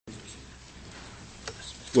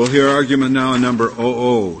We'll hear argument now on number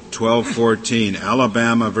 00-1214,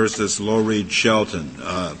 Alabama versus Low Reed Shelton.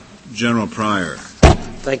 General Pryor.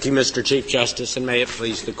 Thank you, Mr. Chief Justice, and may it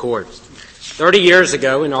please the Court. 30 years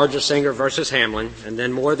ago in Argersinger versus Hamlin, and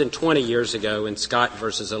then more than 20 years ago in Scott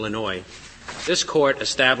versus Illinois, this Court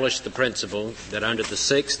established the principle that under the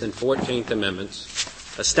 6th and 14th Amendments,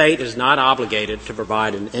 a state is not obligated to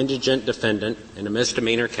provide an indigent defendant in a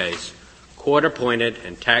misdemeanor case court-appointed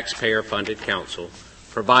and taxpayer-funded counsel,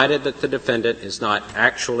 provided that the defendant is not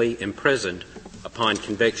actually imprisoned upon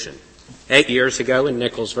conviction. 8 years ago in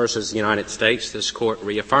Nichols versus the United States, this Court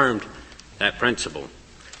reaffirmed that principle.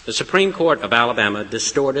 The Supreme Court of Alabama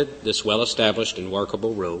distorted this well-established and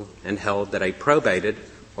workable rule and held that a probated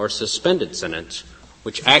or suspended sentence,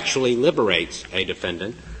 which actually liberates a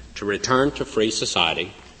defendant to return to free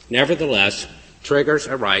society, nevertheless triggers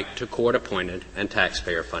a right to court-appointed and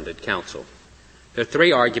taxpayer-funded counsel. There are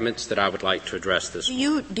three arguments that I would like to address this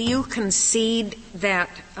morning. Do you concede that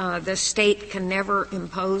the state can never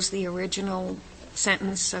impose the original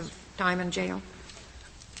sentence of time in jail?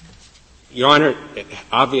 Your Honor,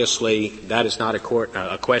 obviously that is not a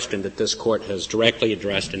question that this Court has directly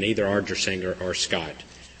addressed in either Argersinger or Scott.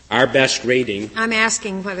 Our best reading— I'm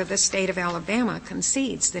asking whether the state of Alabama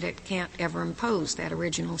concedes that it can't ever impose that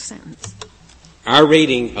original sentence. Our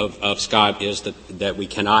reading of Scott is that we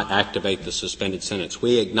cannot activate the suspended sentence.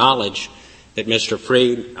 We acknowledge that Mr.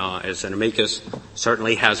 Freed, as an amicus,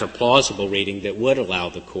 certainly has a plausible reading that would allow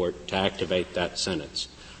the Court to activate that sentence.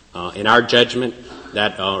 In our judgment,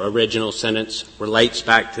 that original sentence relates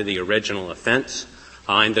back to the original offense,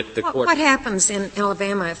 and that the Court— What happens in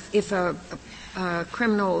Alabama if a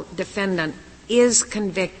criminal defendant is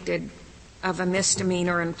convicted of a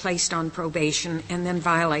misdemeanor and placed on probation and then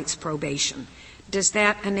violates probation? Does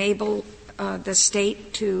that enable the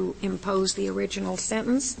state to impose the original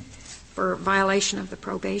sentence for violation of the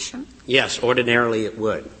probation? Yes, ordinarily it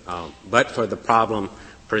would. But for the problem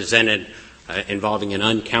presented involving an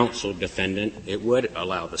uncounseled defendant, it would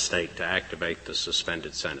allow the state to activate the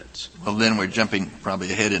suspended sentence. Well, then we're jumping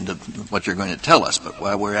probably ahead into what you're going to tell us, but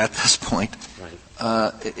while we're at this point,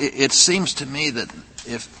 right. It seems to me that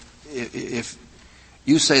if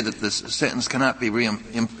you say that this sentence cannot be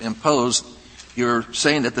imposed, you're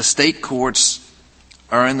saying that the state courts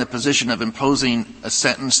are in the position of imposing a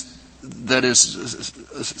sentence that is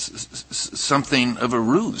something of a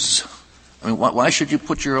ruse. I mean, why should you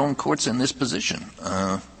put your own courts in this position?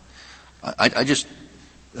 I just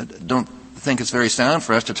don't think it's very sound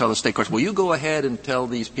for us to tell the state courts, well, you go ahead and tell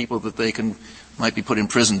these people that they might be put in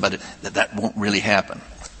prison, but that won't really happen.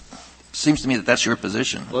 Seems to me that that's your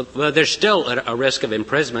position. Well, there's still a risk of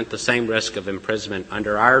imprisonment, the same risk of imprisonment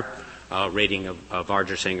under our reading of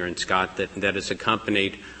Argersinger and Scott that is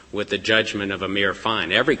accompanied with the judgment of a mere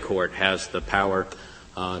fine. Every court has the power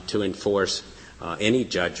to enforce any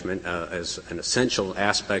judgment as an essential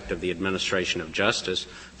aspect of the administration of justice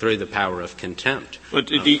through the power of contempt. But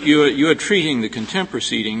you're treating the contempt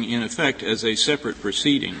proceeding, in effect, as a separate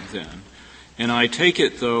proceeding, then. And I take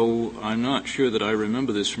it, though I'm not sure that I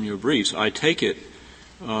remember this from your briefs, I take it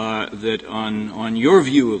that on your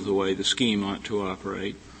view of the way the scheme ought to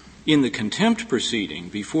operate, in the contempt proceeding,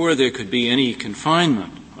 before there could be any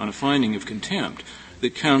confinement on a finding of contempt,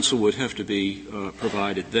 that counsel would have to be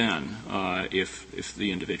provided then if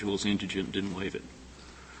the individual is indigent, didn't waive it.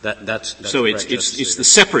 That's so correct, it's the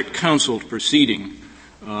separate counseled proceeding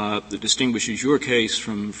that distinguishes your case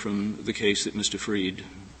from the case that Mr. Freed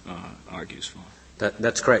argues for.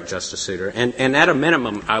 That's correct, Justice Souter. And at a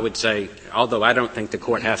minimum, I would say, although I don't think the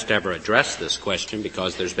Court has to ever address this question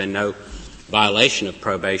because there's been no violation of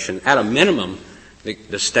probation, at a minimum,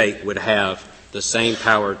 the state would have the same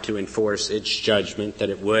power to enforce its judgment that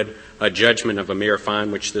it would a judgment of a mere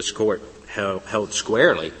fine, which this Court held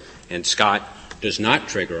squarely. And Scott does not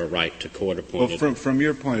trigger a right to court-appointed. Well, from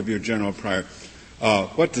your point of view, General Pryor,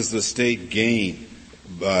 what does the state gain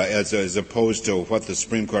as opposed to what the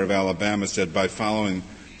Supreme Court of Alabama said by following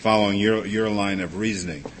your line of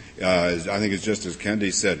reasoning? I think it's just as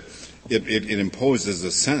Kennedy said, it imposes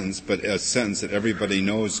a sentence, but a sentence that everybody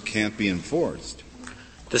knows can't be enforced.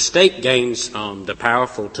 The state gains the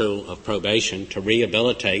powerful tool of probation to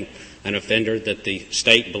rehabilitate an offender that the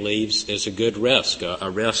state believes is a good risk, a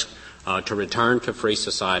risk to return to free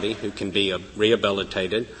society, who can be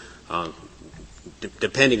rehabilitated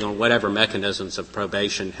depending on whatever mechanisms of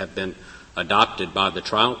probation have been adopted by the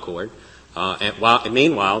trial court.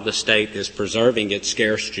 Meanwhile, the state is preserving its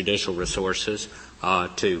scarce judicial resources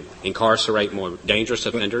to incarcerate more dangerous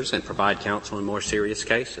offenders and provide counsel in more serious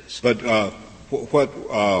cases. But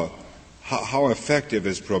how effective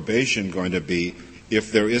is probation going to be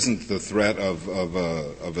if there isn't the threat of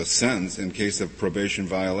a sentence in case of probation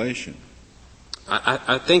violation?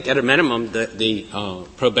 I think at a minimum the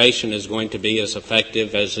probation is going to be as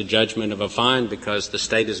effective as the judgment of a fine, because the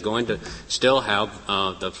state is going to still have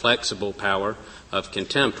the flexible power of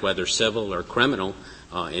contempt, whether civil or criminal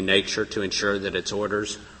in nature, to ensure that its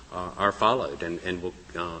orders are followed, and will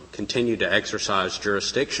continue to exercise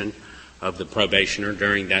jurisdiction of the probationer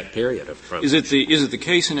during that period of probation. Is it the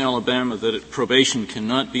case in Alabama that probation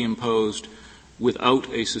cannot be imposed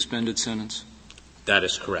without a suspended sentence? That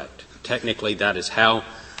is correct. Technically, that is how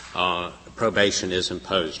probation is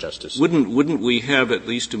imposed, Justice. Wouldn't we have at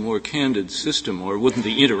least a more candid system, or wouldn't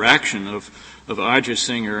the interaction of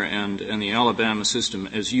Argersinger and the Alabama system,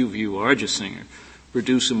 as you view Argersinger,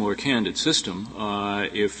 produce a more candid system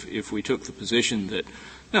if we took the position that,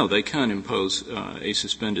 no, they can't impose a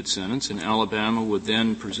suspended sentence, and Alabama would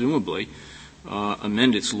then presumably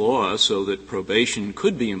amend its law so that probation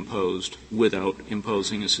could be imposed without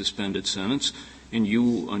imposing a suspended sentence, and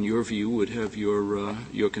you, on your view, would have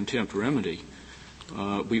your contempt remedy.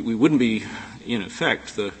 We wouldn't be, in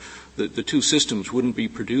effect, the two systems wouldn't be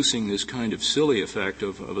producing this kind of silly effect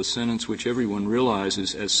of a sentence which everyone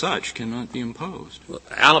realizes as such cannot be imposed. Well,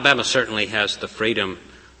 Alabama certainly has the freedom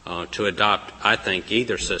to adopt, I think,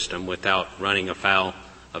 either system without running afoul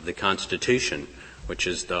of the Constitution, which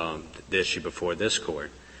is the issue before this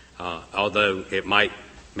Court. Although it might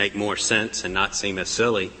make more sense and not seem as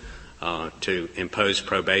silly to impose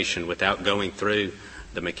probation without going through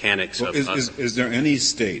the mechanics of... Is there any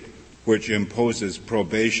state which imposes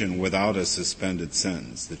probation without a suspended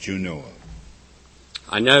sentence that you know of?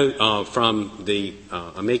 I know from the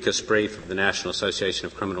amicus brief of the National Association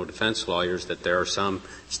of Criminal Defense Lawyers that there are some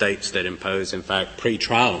states that impose, in fact,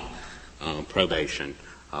 pretrial probation.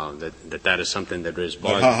 That is something that is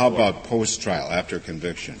barred. But how about post-trial, after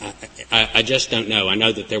conviction? I just don't know. I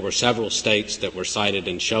know that there were several states that were cited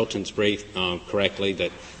in Shelton's brief correctly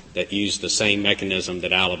that use the same mechanism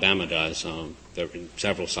that Alabama does. There are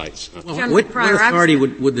several sites. Well, what authority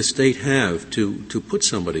would the state have to put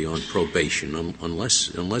somebody on probation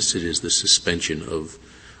unless it is the suspension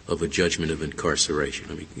of a judgment of incarceration?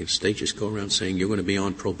 I mean, can the state just go around saying you're going to be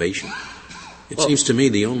on probation? It seems to me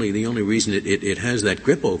the only reason it has that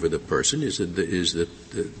grip over the person is that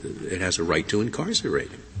it has a right to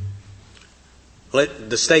incarcerate him. Well,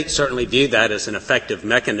 the states certainly view that as an effective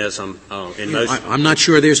mechanism in most... I'm not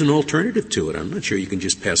sure there's an alternative to it. I'm not sure you can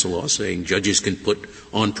just pass a law saying judges can put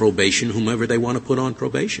on probation whomever they want to put on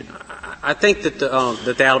probation. I think that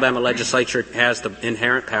the Alabama legislature has the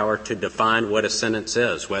inherent power to define what a sentence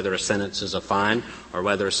is, whether a sentence is a fine or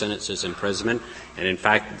whether a sentence is imprisonment. And in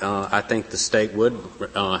fact, I think the state would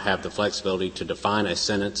have the flexibility to define a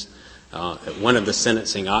sentence. One of the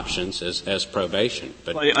sentencing options is as probation.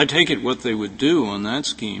 But I take it what they would do on that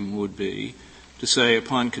scheme would be to say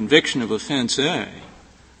upon conviction of offense A,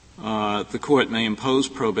 the court may impose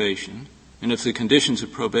probation, and if the conditions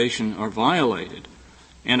of probation are violated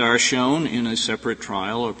and are shown in a separate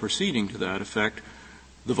trial or proceeding to that effect,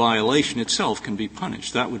 the violation itself can be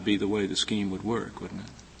punished. That would be the way the scheme would work, wouldn't it?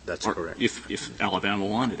 That's correct. If Alabama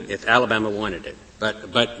wanted it. If Alabama wanted it.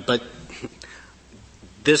 But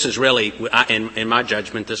this is really, in my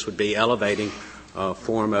judgment, this would be elevating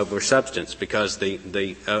form over substance, because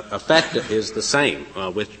the effect is the same,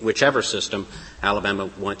 whichever system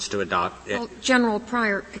Alabama wants to adopt. Well, General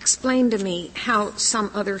Pryor, explain to me how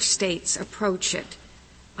some other states approach it,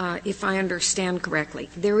 if I understand correctly.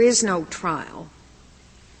 There is no trial.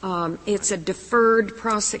 It's a deferred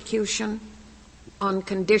prosecution on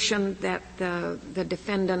condition that the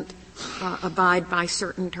defendant abide by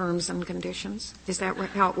certain terms and conditions. Is that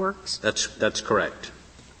how it works? That's correct.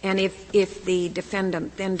 And if the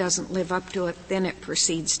defendant then doesn't live up to it, then it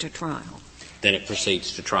proceeds to trial. Then it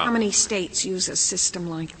proceeds to trial. How many states use a system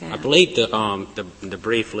like that? I believe the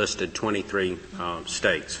brief listed 23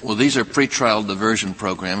 states. Well, these are pretrial diversion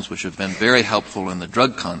programs which have been very helpful in the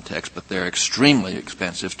drug context, but they're extremely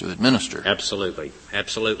expensive to administer. Absolutely.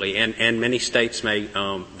 And many states may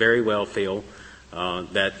very well feel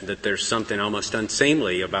that there's something almost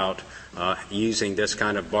unseemly about using this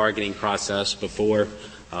kind of bargaining process before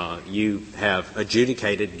you have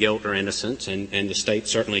adjudicated guilt or innocence, and the state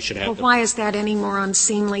certainly should have. Well, why is that any more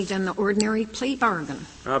unseemly than the ordinary plea bargain?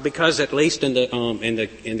 Because at least in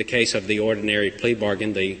the case of the ordinary plea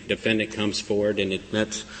bargain, the defendant comes forward and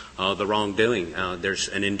admits the wrongdoing. There's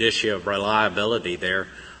an indicia of reliability there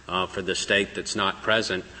for the state that's not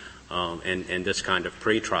present in this kind of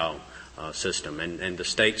pretrial system. And the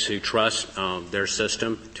states who trust their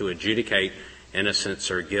system to adjudicate innocence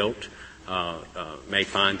or guilt may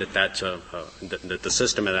find that that the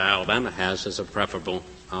system that Alabama has is a preferable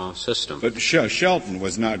system. But Shelton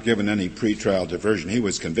was not given any pretrial diversion. He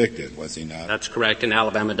was convicted, was he not? That's correct, and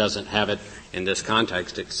Alabama doesn't have it in this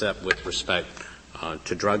context except with respect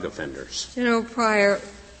to drug offenders. General Pryor,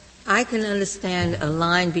 I can understand a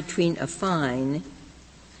line between a fine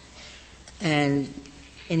and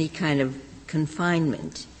any kind of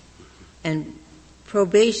confinement. And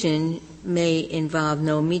probation may involve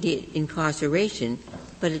no immediate incarceration,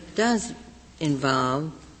 but it does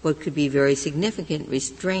involve what could be very significant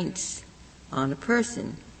restraints on a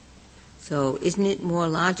person. So isn't it more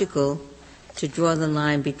logical to draw the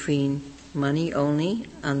line between money only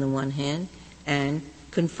on the one hand and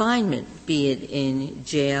confinement, be it in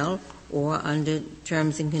jail or under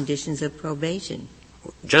terms and conditions of probation?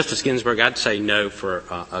 Justice Ginsburg, I'd say no for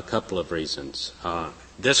a couple of reasons.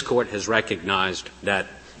 This Court has recognized that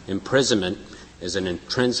imprisonment is an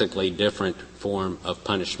intrinsically different form of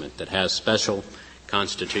punishment that has special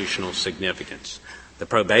constitutional significance. The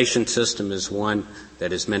probation system is one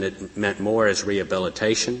that is meant more as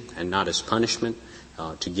rehabilitation and not as punishment,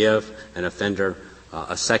 to give an offender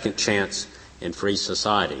a second chance in free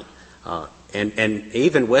society. And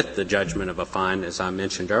even with the judgment of a fine, as I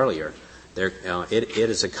mentioned earlier, it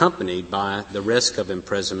is accompanied by the risk of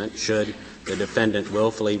imprisonment should the defendant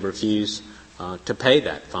willfully refuse to pay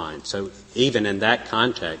that fine. So even in that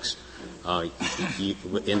context,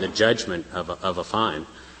 in the judgment of a fine,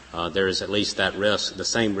 there is at least that risk, the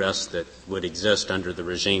same risk that would exist under the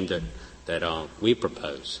regime that we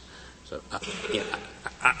propose. So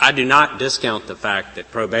I do not discount the fact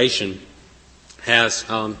that probation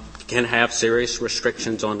can have serious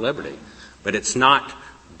restrictions on liberty, but it's not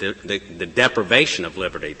the deprivation of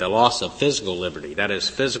liberty, the loss of physical liberty, that is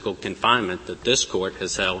physical confinement, that this Court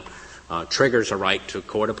has held triggers a right to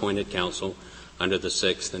court-appointed counsel under the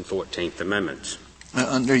 6th and 14th Amendments.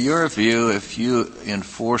 Under your view, if you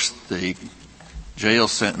enforce the jail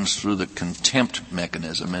sentence through the contempt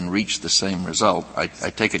mechanism and reach the same result, I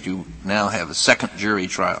take it you now have a second jury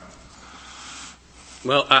trial.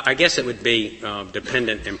 Well, I guess it would be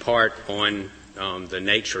dependent in part on the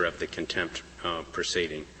nature of the contempt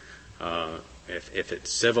proceeding. If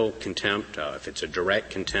it's civil contempt, if it's a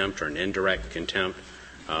direct contempt or an indirect contempt,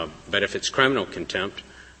 but if it's criminal contempt,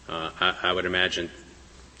 I would imagine,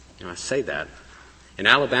 I say that. In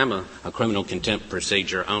Alabama, a criminal contempt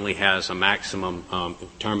procedure only has a maximum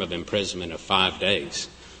term of imprisonment of 5 days.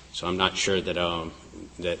 So I'm not sure that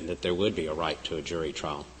that there would be a right to a jury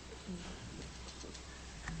trial.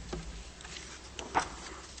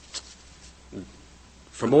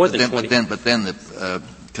 For more than 20. But then the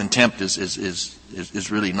contempt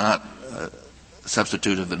is really not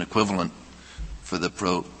substitutive and equivalent for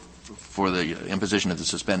the imposition of the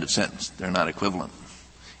suspended sentence. They're not equivalent.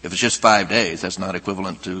 If it's just 5 days, that's not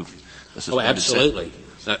equivalent to a suspended absolutely.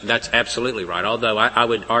 sentence. That's absolutely right. Although I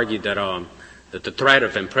would argue that the threat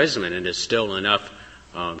of imprisonment is still enough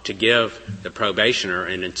to give the probationer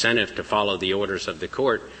an incentive to follow the orders of the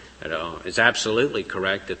court. It is absolutely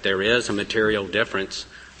correct that there is a material difference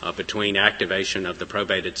between activation of the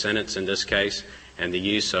probated sentence in this case and the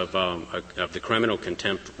use of the criminal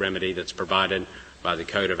contempt remedy that's provided by the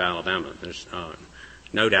Code of Alabama. There's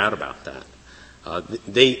no doubt about that.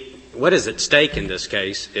 What is at stake in this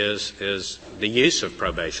case is the use of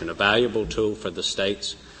probation, a valuable tool for the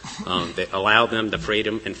states that allow them the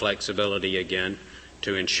freedom and flexibility again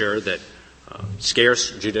to ensure that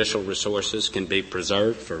scarce judicial resources can be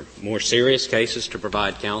preserved for more serious cases to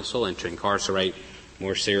provide counsel and to incarcerate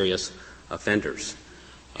more serious offenders.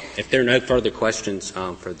 If there are no further questions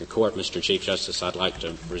for the Court, Mr. Chief Justice, I'd like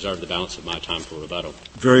to reserve the balance of my time for rebuttal.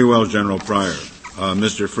 Very well, General Pryor.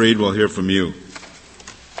 Mr. Freed, we'll hear from you.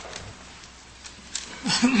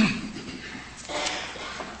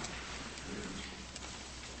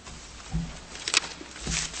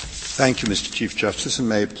 Thank you, Mr. Chief Justice, and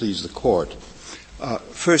may it please the Court.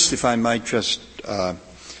 First, if I might just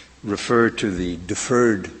refer to the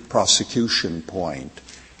deferred prosecution point,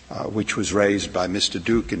 which was raised by Mr.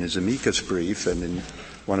 Duke in his amicus brief and in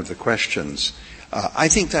one of the questions. I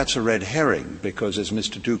think that's a red herring because, as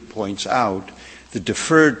Mr. Duke points out, the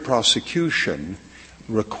deferred prosecution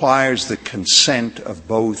requires the consent of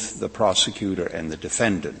both the prosecutor and the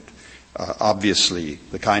defendant. Obviously,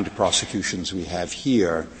 the kind of prosecutions we have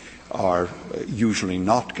here are usually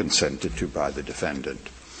not consented to by the defendant.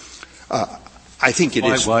 I think it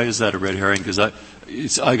is. Why is that a red herring? Because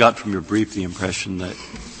I got from your brief the impression that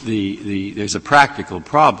there's a practical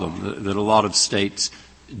problem that a lot of states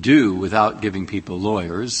do without giving people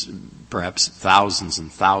lawyers, perhaps thousands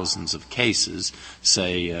and thousands of cases,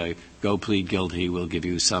 say, go plead guilty, we'll give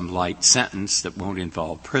you some light sentence that won't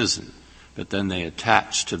involve prison. But then they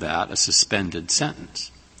attach to that a suspended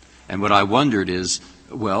sentence. And what I wondered is,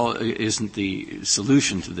 well, isn't the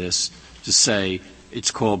solution to this to say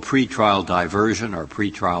it's called pretrial diversion or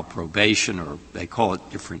pretrial probation, or they call it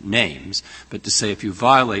different names, but to say if you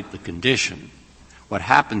violate the condition, what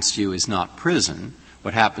happens to you is not prison,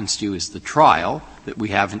 what happens to you is the trial that we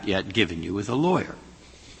haven't yet given you with a lawyer.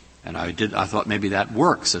 And I thought maybe that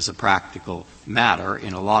works as a practical matter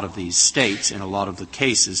in a lot of these states, in a lot of the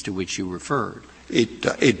cases to which you referred.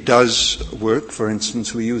 It does work. For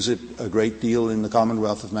instance, we use it a great deal in the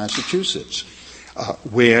Commonwealth of Massachusetts,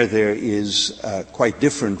 where there is quite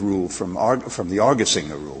different rule from the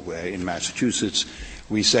Argesinger rule, where in Massachusetts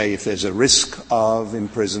we say if there's a risk of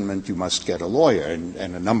imprisonment, you must get a lawyer, and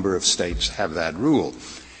a number of states have that rule,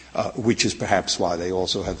 which is perhaps why they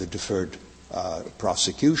also have the deferred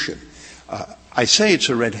prosecution. I say it's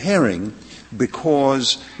a red herring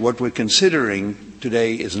because what we're considering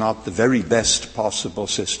today is not the very best possible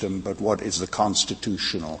system, but what is the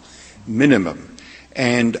constitutional minimum.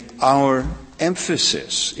 And our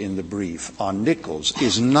emphasis in the brief on Nichols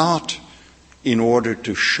is not in order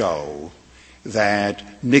to show that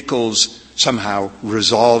Nichols somehow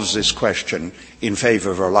resolves this question in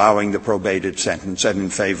favor of allowing the probated sentence and in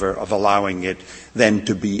favor of allowing it then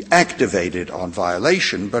to be activated on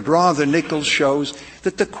violation, but rather Nichols shows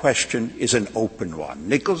that the question is an open one.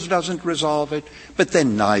 Nichols doesn't resolve it, but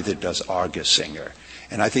then neither does Argesinger.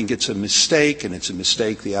 And I think it's a mistake, and it's a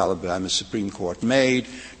mistake the Alabama Supreme Court made,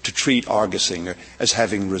 to treat Argesinger as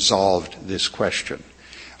having resolved this question.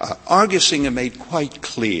 Argesinger made quite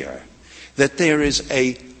clear that there is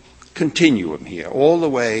a continuum here, all the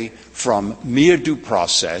way from mere due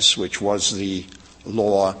process, which was the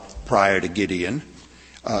law prior to Gideon,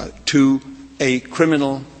 to a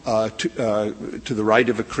criminal, to the right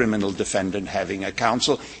of a criminal defendant having a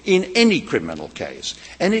counsel in any criminal case.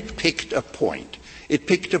 And it picked a point. It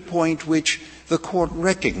picked a point which the court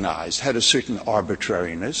recognized had a certain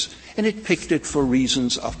arbitrariness, and it picked it for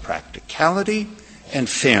reasons of practicality and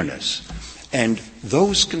fairness. And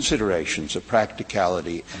those considerations of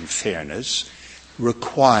practicality and fairness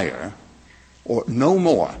require, or no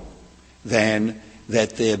more than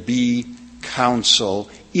that there be counsel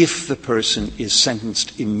if the person is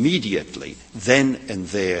sentenced immediately, then and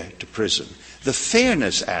there, to prison. The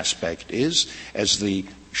fairness aspect is, as the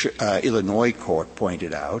Illinois court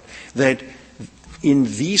pointed out, that in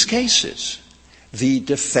these cases, the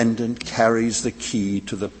defendant carries the key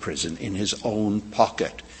to the prison in his own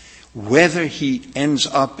pocket. Whether he ends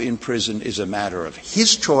up in prison is a matter of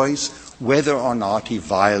his choice, whether or not he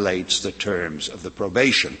violates the terms of the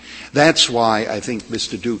probation. That's why I think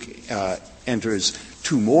Mr. Duke enters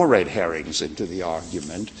two more red herrings into the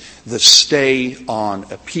argument. The stay on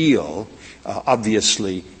appeal,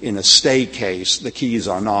 obviously in a stay case, the keys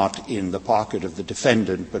are not in the pocket of the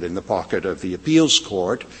defendant, but in the pocket of the appeals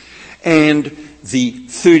court, and the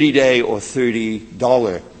 30-day or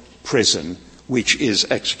 $30 prison, which is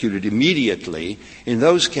executed immediately. In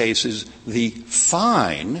those cases, the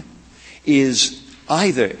fine is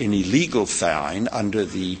either an illegal fine under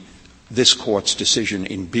this court's decision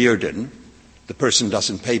in Bearden. The person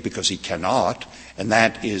doesn't pay because he cannot, and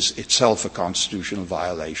that is itself a constitutional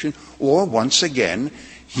violation. Or, once again,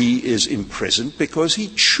 he is imprisoned because he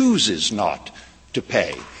chooses not to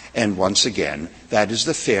pay. And once again, that is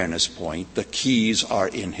the fairness point. The keys are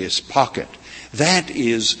in his pocket. That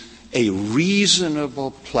is a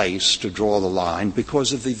reasonable place to draw the line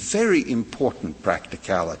because of the very important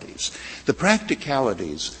practicalities. The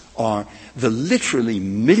practicalities are the literally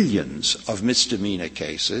millions of misdemeanor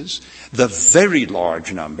cases, the very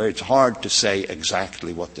large number, it's hard to say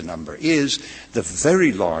exactly what the number is, the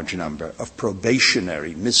very large number of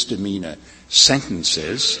probationary misdemeanor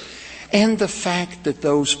sentences, and the fact that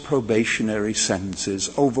those probationary sentences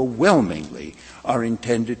overwhelmingly are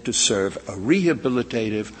intended to serve a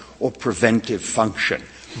rehabilitative or preventive function.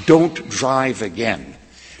 Don't drive again.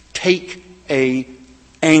 Take a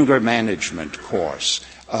anger management course.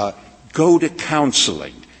 Go to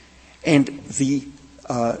counseling. And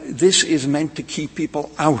this is meant to keep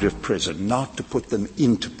people out of prison, not to put them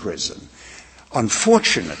into prison.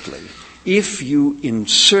 Unfortunately, if you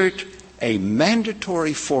insert a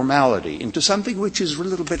mandatory formality into something which is a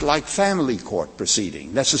little bit like family court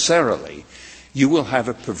proceeding, necessarily, you will have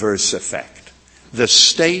a perverse effect. The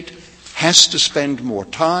state has to spend more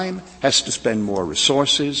time, has to spend more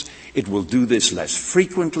resources. It will do this less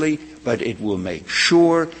frequently, but it will make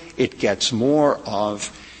sure it gets more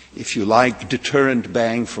of if you like, deterrent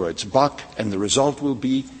bang for its buck, and the result will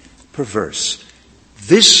be perverse.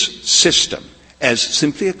 This system, as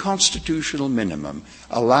simply a constitutional minimum,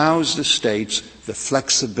 allows the states the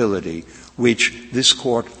flexibility which this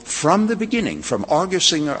Court, from the beginning, from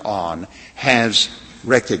Argersinger on, has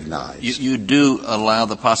recognized. You do allow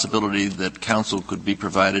the possibility that counsel could be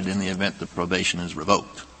provided in the event that probation is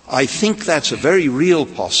revoked. I think that's a very real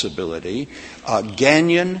possibility.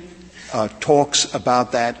 Gagnon talks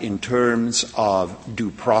about that in terms of due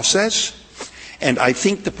process, and I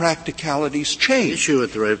think the practicalities change. The issue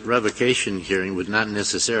at the revocation hearing would not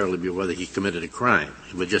necessarily be whether he committed a crime.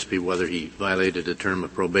 It would just be whether he violated a term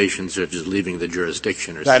of probation, such as leaving the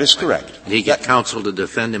jurisdiction or something. That is correct. And he get counsel to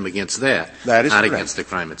defend him against that, not correct. Against the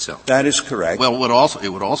crime itself. That is correct. Well, it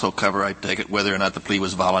would also cover, I take it, whether or not the plea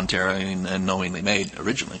was voluntary and knowingly made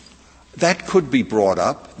originally. That could be brought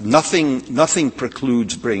up. Nothing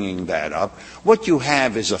precludes bringing that up. What you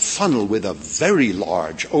have is a funnel with a very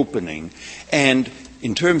large opening, and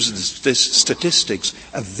in terms of the statistics,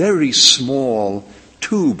 a very small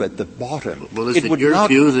tube at the bottom. Well, is it your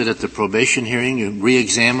view that at the probation hearing you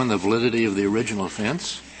re-examine the validity of the original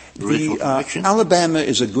offense? Alabama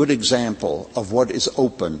is a good example of what is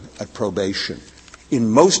open at probation. In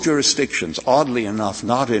most jurisdictions, oddly enough,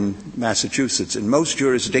 not in Massachusetts, in most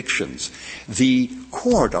jurisdictions, the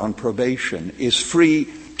court on probation is free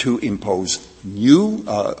to impose new,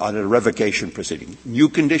 on a revocation proceeding, new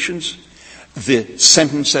conditions, the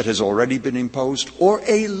sentence that has already been imposed, or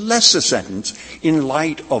a lesser sentence in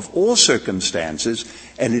light of all circumstances,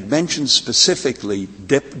 and it mentions specifically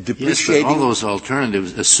depreciating. Yes, but all those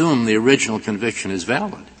alternatives assume the original conviction is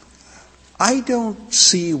valid. I don't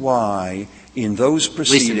see why in those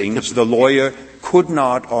proceedings the lawyer could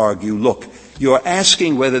not argue, look, you're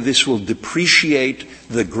asking whether this will depreciate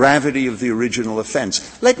the gravity of the original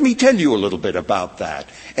offense. Let me tell you a little bit about that.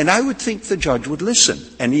 And I would think the judge would listen,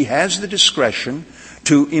 and he has the discretion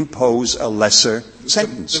to impose a lesser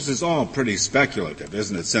sentence. This is all pretty speculative,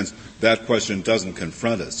 isn't it, since that question doesn't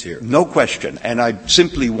confront us here? No question. And I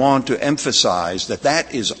simply want to emphasize that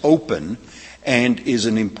that is open and is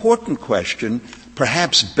an important question,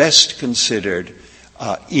 perhaps best considered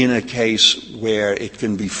in a case where it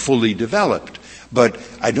can be fully developed. But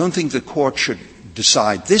I don't think the court should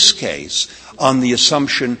decide this case on the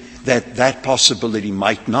assumption that that possibility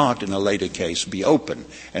might not in a later case be open.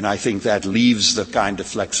 And I think that leaves the kind of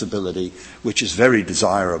flexibility which is very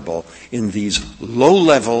desirable in these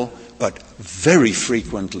low-level but very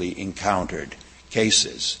frequently encountered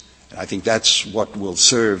cases. And I think that's what will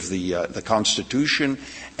serve the Constitution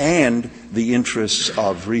and the interests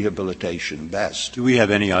of rehabilitation best. Do we have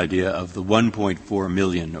any idea of the 1.4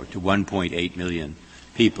 million or to 1.8 million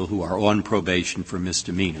people who are on probation for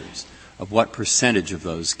misdemeanors, of what percentage of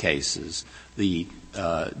those cases the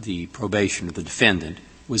probation of the defendant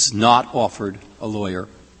was not offered a lawyer?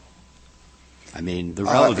 I mean, the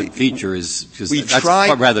relevant feature is just we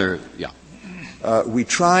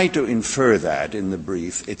try to infer that in the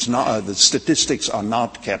brief. It's not the statistics are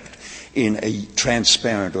not kept in a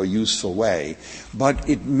transparent or useful way, but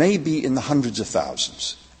it may be in the hundreds of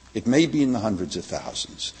thousands. It may be in the hundreds of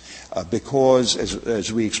thousands, because,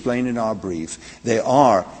 as we explain in our brief, there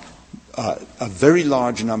are a very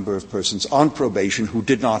large number of persons on probation who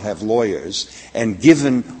did not have lawyers, and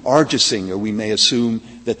given Argersinger, we may assume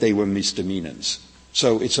that they were misdemeanors.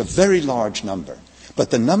 So it's a very large number. But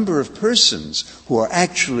the number of persons who are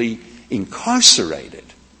actually incarcerated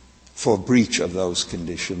for breach of those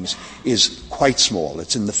conditions is quite small.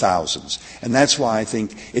 It's in the thousands. And that's why I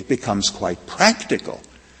think it becomes quite practical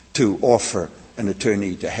to offer an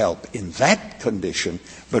attorney to help in that condition,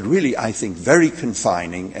 but really I think very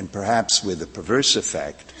confining and perhaps with a perverse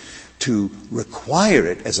effect to require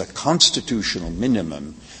it as a constitutional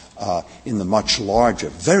minimum in the much larger,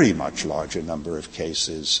 very much larger number of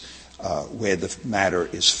cases where the matter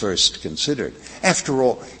is first considered. After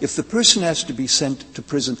all, if the person has to be sent to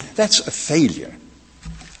prison, that's a failure.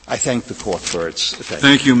 I thank the Court for its attention.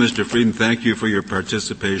 Thank you, Mr. Frieden. Thank you for your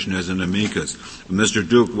participation as an amicus. Mr.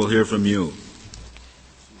 Duke, we'll hear from you.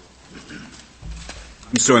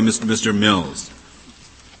 I'm sorry, Mr. Mills.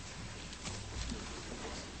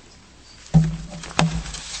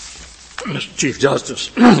 Mr. Chief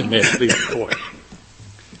Justice, may it please the Court.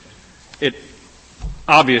 It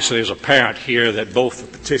obviously is apparent here that both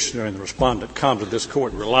the petitioner and the respondent come to this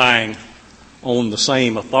Court relying on the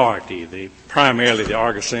same authority, primarily the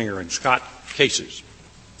Argersinger and Scott cases.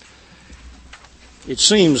 It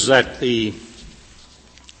seems that the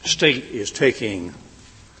State is taking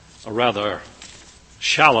a rather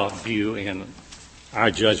shallow view in our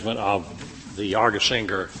judgment of the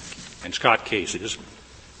Argersinger and Scott cases,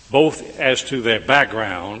 both as to their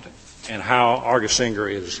background and how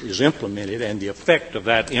Argersinger is implemented and the effect of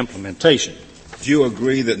that implementation. Do you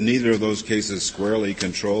agree that neither of those cases squarely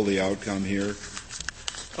control the outcome here?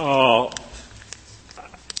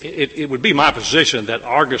 It would be my position that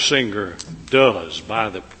Argersinger does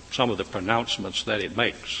by some of the pronouncements that it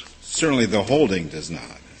makes. Certainly the holding does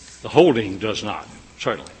not. The holding does not,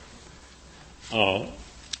 certainly.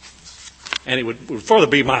 And it would further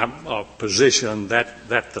be my position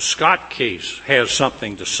that the Scott case has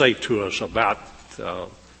something to say to us about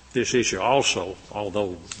this issue also,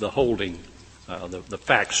 although the holding, the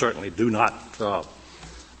facts certainly do not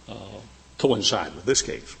coincide with this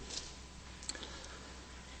case.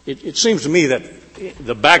 It seems to me that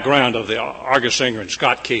the background of the Argersinger and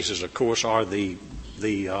Scott cases, of course, are the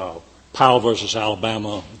Powell versus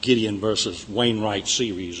Alabama, Gideon versus Wainwright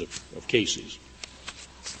series of cases.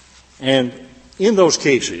 And in those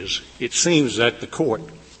cases, it seems that the court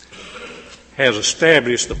has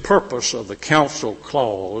established the purpose of the counsel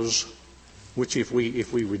clause, which if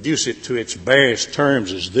we reduce it to its barest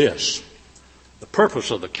terms is this. The purpose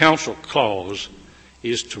of the counsel clause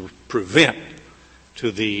is to prevent,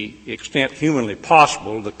 to the extent humanly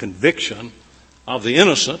possible, the conviction of the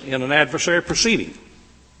innocent in an adversary proceeding.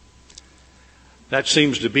 That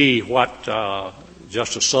seems to be what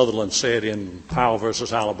Justice Sutherland said in Powell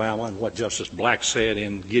versus Alabama and what Justice Black said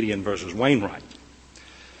in Gideon versus Wainwright.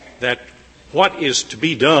 That what is to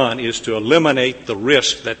be done is to eliminate the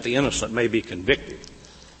risk that the innocent may be convicted.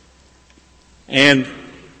 And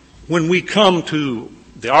when we come to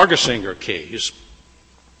the Argersinger case,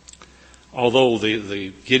 although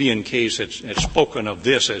the Gideon case had spoken of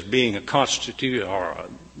this as being a constitutional or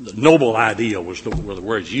the noble ideal were the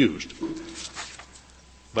words used,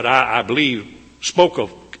 but I believe spoke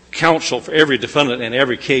of counsel for every defendant in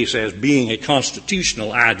every case as being a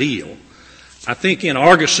constitutional ideal. I think in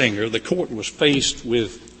Argersinger the court was faced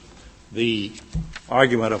with the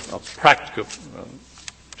argument of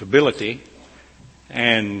practicability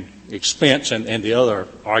and expense and the other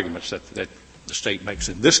arguments that the state makes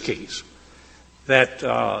in this case, that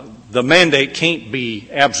the mandate can't be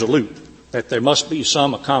absolute, that there must be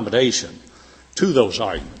some accommodation to those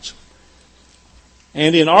arguments.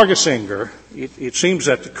 And in Argersinger, it seems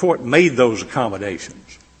that the court made those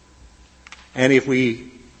accommodations. And if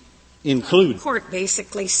we include... The court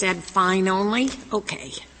basically said fine only.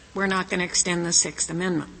 Okay, we're not going to extend the Sixth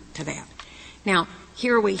Amendment to that. Now,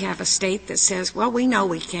 here we have a state that says, well, we know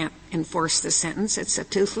we can't enforce the sentence. It's a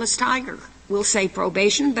toothless tiger. We'll say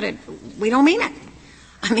probation, but we don't mean it.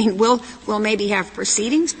 I mean, we'll maybe have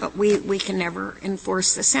proceedings, but we can never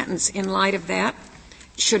enforce the sentence. In light of that,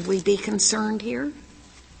 should we be concerned here?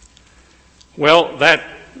 Well,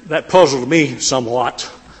 that puzzled me somewhat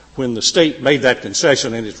when the state made that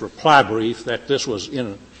concession in its reply brief that this was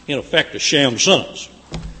in effect a sham sentence.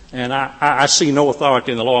 And I see no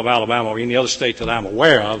authority in the law of Alabama or any other state that I'm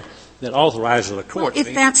aware of that authorizes the court. Well,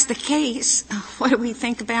 if that's the case, what do we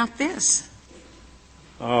think about this?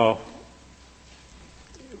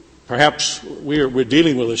 Perhaps we're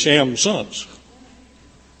dealing with a sham sentence.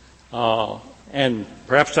 And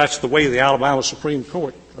perhaps that's the way the Alabama Supreme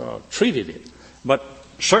Court treated it. But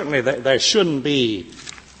certainly there shouldn't be,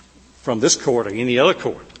 from this court or any other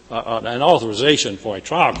court, an authorization for a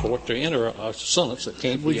trial court to enter a sentence that can't be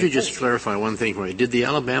enforced. Would you just clarify one thing for me? Did the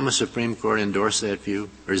Alabama Supreme Court endorse that view,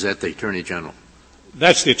 or is that the Attorney General?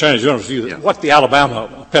 That's the Attorney General's view. Yeah. What the Alabama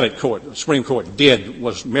Appellate Court, the Supreme Court, did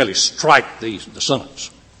was merely strike the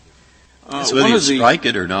sentence. So whether you strike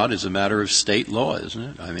it or not is a matter of state law, isn't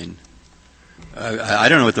it? I mean, I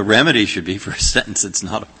don't know what the remedy should be for a sentence that's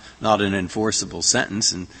not an enforceable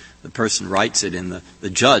sentence, and the person writes it the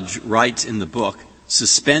judge writes in the book,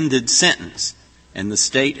 suspended sentence, and the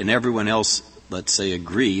state and everyone else, let's say,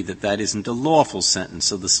 agree that isn't a lawful sentence.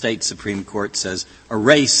 So the state Supreme Court says,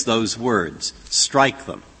 erase those words, strike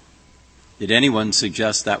them. Did anyone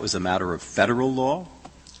suggest that was a matter of federal law,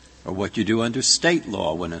 or what you do under state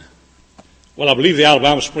law when Well, I believe the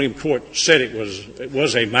Alabama Supreme Court said it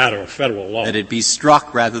was a matter of federal law. That it be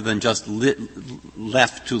struck rather than just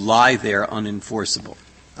left to lie there unenforceable.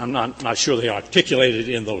 I'm not sure they articulated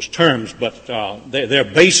it in those terms, but their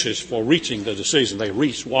basis for reaching the decision they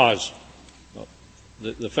reached was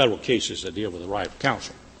the federal cases that deal with the right of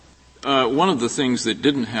counsel. One of the things that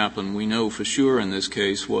didn't happen, we know for sure in this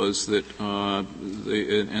case, was that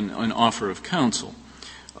an offer of counsel.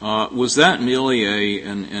 Was that merely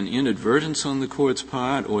an inadvertence on the court's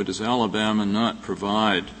part, or does Alabama not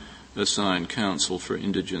provide assigned counsel for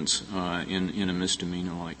indigents in a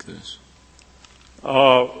misdemeanor like this?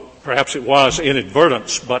 Perhaps it was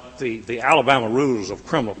inadvertence, but the Alabama rules of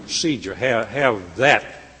criminal procedure have that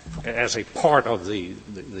as a part of the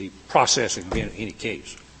processing in any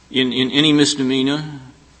case. In any misdemeanor?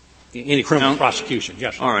 In any criminal prosecution,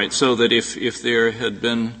 yes. All right, so that if there had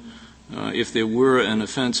been if there were an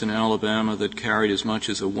offense in Alabama that carried as much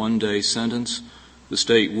as a one-day sentence, the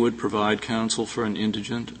state would provide counsel for an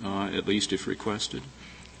indigent, at least if requested?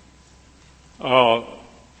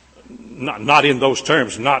 Not in those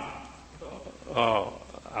terms.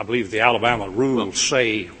 I believe the Alabama rules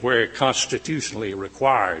say where constitutionally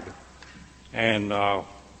required. And,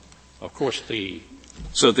 of course,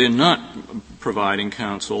 So they're not providing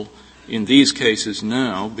counsel in these cases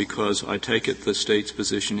now because I take it the state's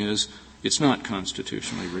position is it's not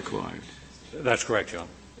constitutionally required. That's correct, John.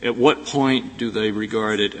 At what point do they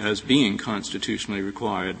regard it as being constitutionally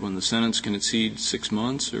required? When the sentence can exceed 6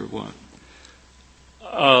 months or what?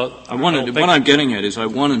 What I'm getting at is I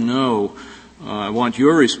want to know, I want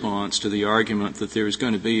your response to the argument that there is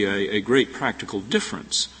going to be a great practical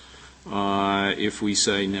difference if we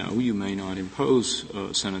say, no, you may not impose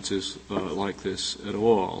sentences like this at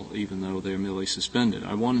all, even though they're merely suspended.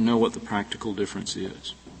 I want to know what the practical difference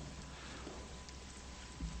is.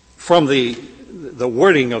 From the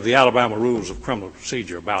wording of the Alabama Rules of Criminal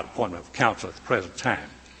Procedure about appointment of counsel at the present time,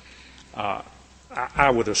 I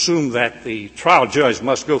would assume that the trial judge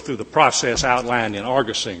must go through the process outlined in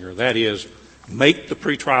Argersinger, that is, make the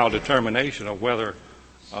pretrial determination of whether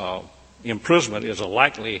imprisonment is a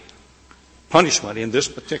likely punishment in this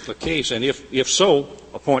particular case, and if so,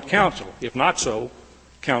 appoint counsel. If not so,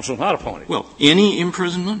 counsel is not appointed. Well, any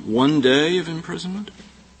imprisonment? 1 day of imprisonment?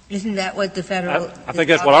 Isn't that what the federal? I think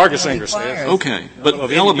that's what Argersinger says. Okay,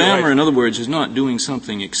 but Alabama, in other words, is not doing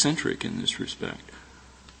something eccentric in this respect.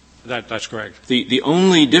 That's correct. The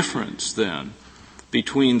only difference, then,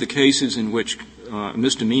 between the cases in which,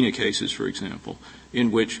 misdemeanor cases, for example,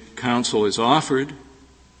 in which counsel is offered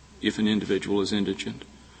if an individual is indigent,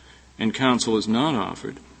 and counsel is not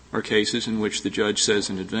offered, are cases in which the judge says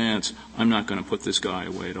in advance, I'm not going to put this guy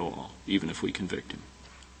away at all, even if we convict him.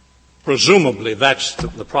 Presumably, that's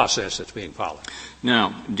the process that's being followed.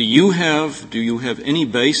 Now, do you have any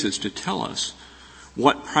basis to tell us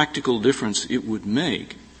what practical difference it would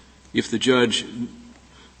make if the judge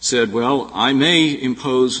said, well, I may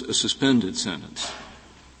impose a suspended sentence,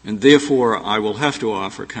 and therefore I will have to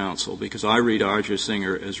offer counsel because I read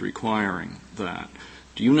Argersinger as requiring that.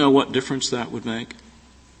 Do you know what difference that would make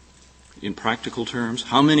in practical terms?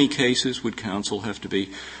 How many cases would counsel have to be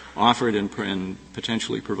offered and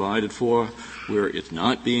potentially provided for where it's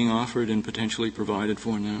not being offered and potentially provided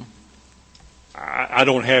for now? I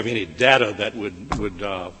don't have any data that would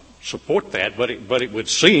support that, but it would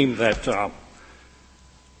seem that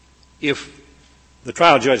if the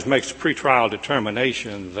trial judge makes a pretrial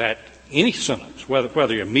determination that any sentence,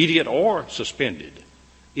 whether immediate or suspended,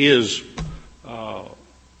 is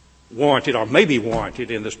warranted or may be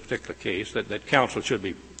warranted in this particular case, that counsel should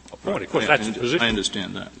be appointed. Of course, that's the position. I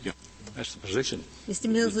understand that. Yeah. That's the position. Mr.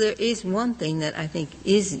 Mills, there is one thing that I think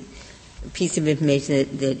is a piece of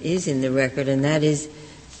information that is in the record, and that is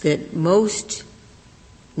that most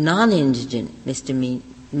non-indigent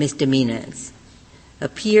misdemeanors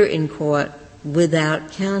appear in court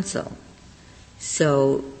without counsel.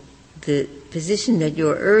 So the position that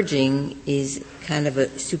you're urging is kind of a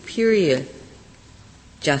superior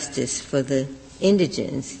justice for the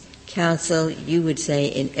indigents. Counsel, you would say,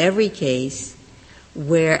 in every case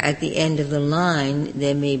where at the end of the line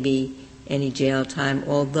there may be any jail time,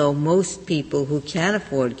 although most people who can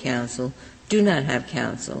afford counsel do not have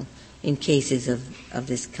counsel in cases of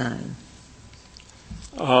this kind.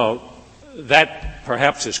 That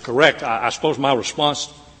perhaps is correct. I suppose my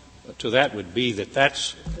response to that would be that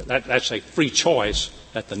that's a free choice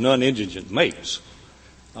that the non-indigent makes.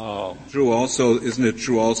 True also, isn't it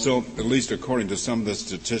true also, at least according to some of the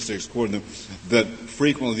statistics, that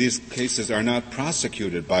frequently these cases are not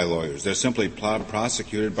prosecuted by lawyers. They're simply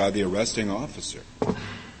prosecuted by the arresting officer.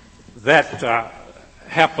 That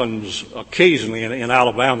happens occasionally in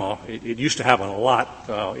Alabama. It used to happen a lot.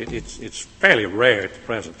 It's fairly rare at the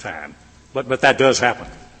present time. But that does happen.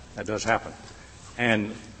 That does happen.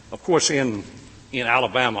 And, of course, in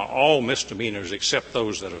Alabama, all misdemeanors except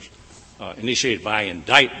those that are initiated by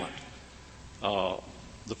indictment,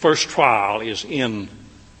 the first trial is in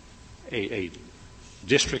a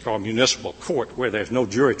district or municipal court where there's no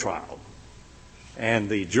jury trial. And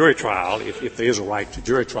the jury trial, if there is a right to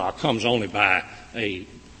jury trial, comes only by an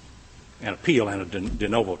appeal and a de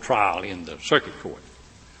novo trial in the circuit court,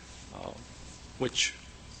 which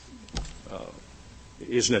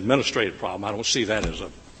is an administrative problem. I don't see that as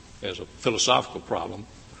a philosophical problem.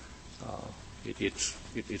 It's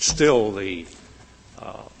still the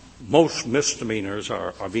most misdemeanors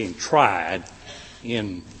are being tried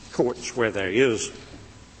in courts where there is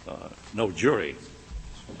no jury,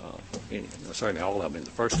 certainly all of them in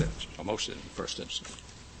the first instance, or most of them in the first instance.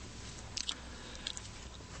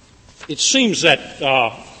 It seems that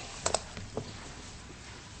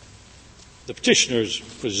the petitioner's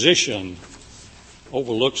position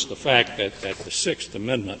overlooks the fact that the Sixth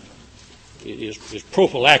Amendment is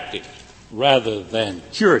prophylactic rather than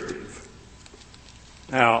curative.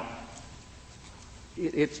 Now,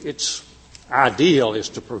 its ideal is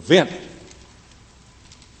to prevent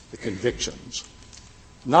the convictions,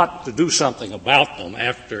 not to do something about them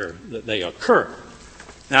after they occur.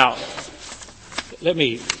 Now, let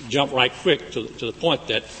me jump right quick to the point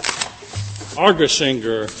that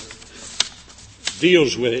Argersinger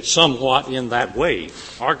deals with it somewhat in that way.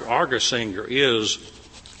 Argersinger is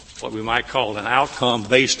what we might call an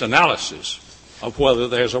outcome-based analysis of whether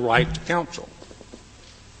there's a right to counsel.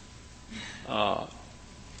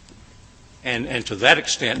 And to that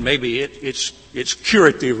extent, maybe it's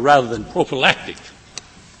curative rather than prophylactic.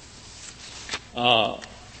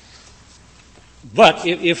 But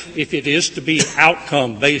if it is to be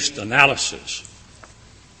outcome-based analysis,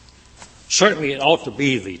 certainly it ought to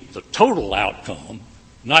be the total outcome,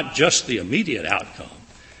 not just the immediate outcome.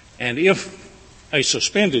 And if a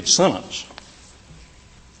suspended sentence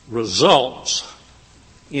results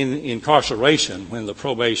in incarceration when the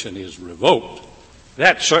probation is revoked,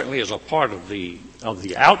 that certainly is a part of the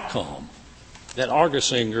outcome that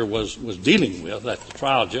Argersinger was dealing with, that the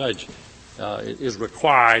trial judge is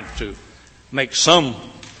required to make some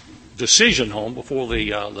decision on before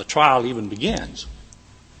the trial even begins.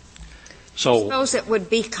 So, I suppose it would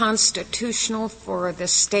be constitutional for the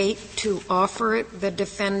state to offer the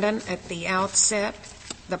defendant at the outset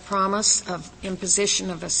the promise of imposition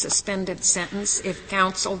of a suspended sentence if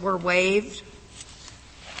counsel were waived?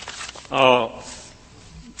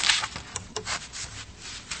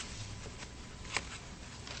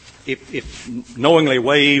 If knowingly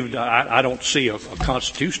waived, I don't see a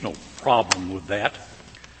constitutional problem with that.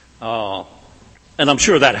 And I'm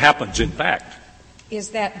sure that happens, in fact.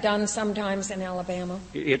 Is that done sometimes in Alabama?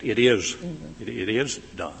 It is. Mm-hmm. It is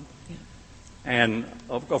done. Yeah. And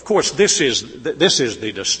of course, this is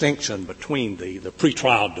the distinction between the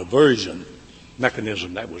pretrial diversion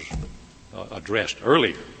mechanism that was addressed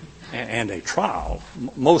earlier and a trial.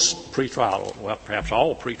 Most pretrial, well, perhaps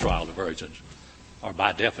all pretrial diversions are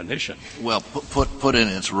by definition. Well, put in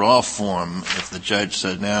its raw form, if the judge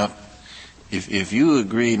said, now, if you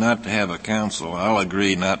agree not to have a counsel, I'll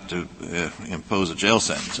agree not to impose a jail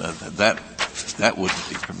sentence. That wouldn't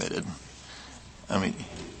be permitted. I mean,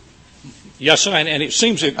 yes, sir, and it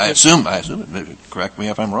seems I assume. Correct me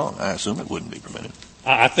if I'm wrong. I assume it wouldn't be permitted.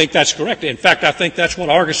 I think that's correct. In fact, I think that's what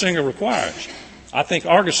Argersinger requires. I think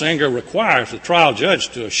Argersinger requires the trial judge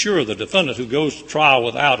to assure the defendant who goes to trial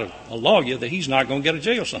without a lawyer that he's not going to get a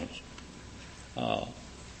jail sentence.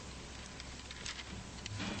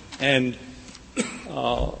 And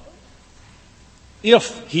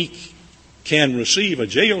if he can receive a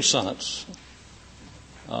jail sentence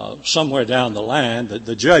somewhere down the line,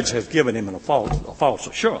 the judge has given him a false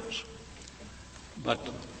assurance. But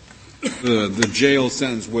the jail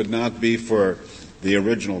sentence would not be for the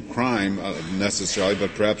original crime necessarily,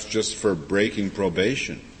 but perhaps just for breaking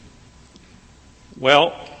probation.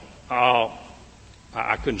 Well,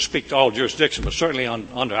 I couldn't speak to all jurisdictions, but certainly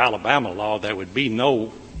under Alabama law, there would be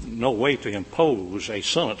no way to impose a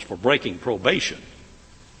sentence for breaking probation.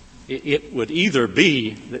 It would either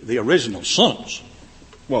be the original sentence.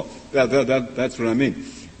 Well, that's what I mean.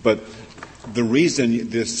 But the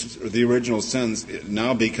reason the original sentence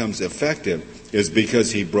now becomes effective is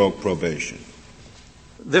because he broke probation.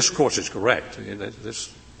 This, of course, is correct.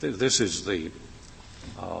 This is the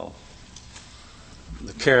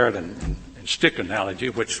carrot and stick analogy,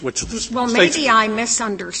 which well, maybe I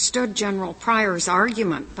misunderstood General Pryor's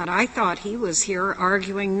argument, but I thought he was here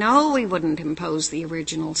arguing no, we wouldn't impose the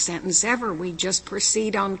original sentence ever. We just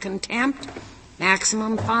proceed on contempt,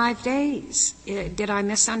 maximum 5 days. Did I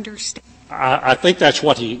misunderstand? I think that's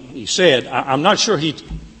what he said. I'm not sure he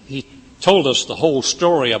told us the whole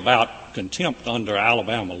story about contempt under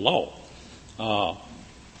Alabama law.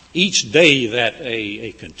 Each day that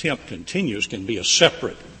a contempt continues can be a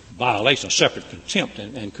separate violation, a separate contempt,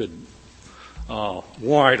 and could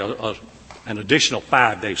warrant an additional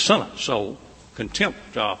 5-day sentence. So contempt,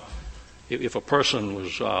 if a person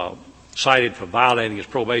was cited for violating his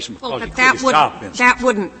probation because he quit his job. That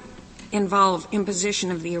wouldn't involve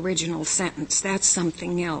imposition of the original sentence. That's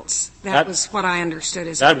something else. That was what I understood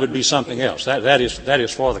as that would be something else. That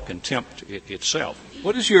is for the contempt itself.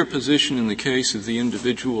 What is your position in the case of the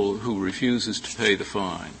individual who refuses to pay the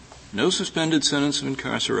fine? No suspended sentence of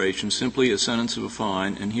incarceration, simply a sentence of a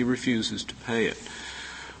fine, and he refuses to pay it.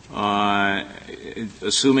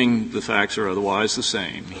 Assuming the facts are otherwise the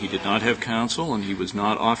same, he did not have counsel and he was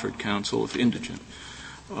not offered counsel if indigent.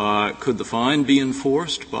 Could the fine be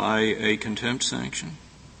enforced by a contempt sanction?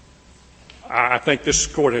 I think this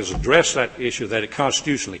Court has addressed that issue, that it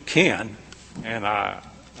constitutionally can, and I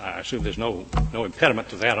assume there's no impediment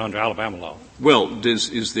to that under Alabama law. Well,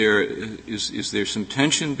 is there some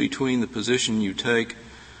tension between the position you take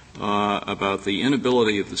about the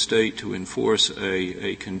inability of the state to enforce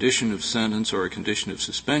a condition of sentence or a condition of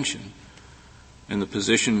suspension and the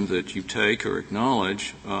position that you take or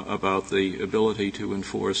acknowledge about the ability to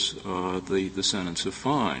enforce the sentence of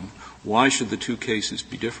fine? Why should the two cases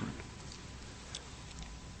be different?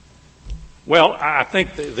 Well, I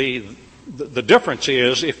think the difference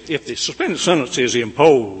is if the suspended sentence is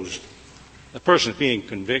imposed, the person is being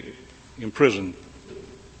imprisoned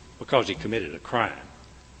because he committed a crime.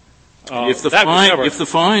 If the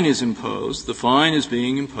fine is imposed, the fine is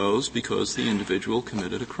being imposed because the individual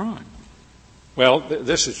committed a crime. Well,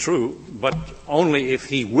 this is true, but only if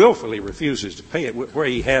he willfully refuses to pay it, where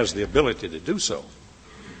he has the ability to do so.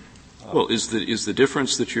 Well, is the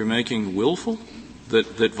difference that you're making willful?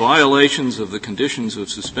 That violations of the conditions of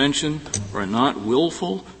suspension are not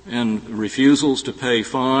willful and refusals to pay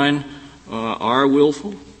fine are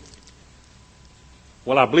willful?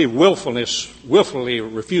 Well, I believe willfully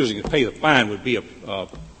refusing to pay the fine would be a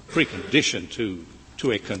precondition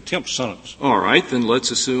to a contempt sentence. All right, then let's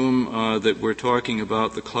assume that we're talking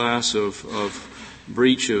about the class of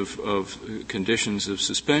breach of conditions of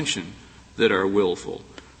suspension that are willful.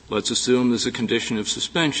 Let's assume there's a condition of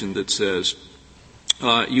suspension that says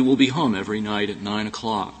you will be home every night at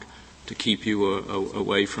 9:00 to keep you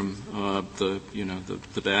away from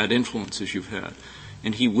the bad influences you've had,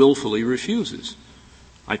 and he willfully refuses.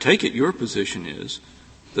 I take it your position is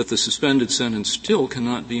that the suspended sentence still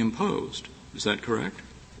cannot be imposed. Is that correct?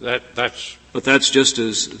 But that's just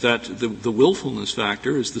as that the willfulness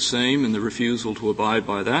factor is the same in the refusal to abide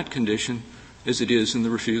by that condition as it is in the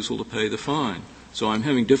refusal to pay the fine. So I'm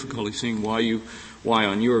having difficulty seeing why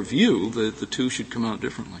on your view the two should come out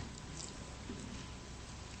differently.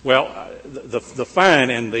 Well, the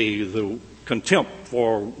fine and the contempt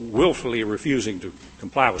for willfully refusing to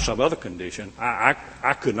comply with some other condition, I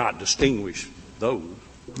could not distinguish those.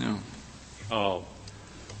 No.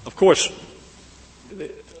 Of course,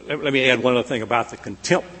 let me add one other thing about the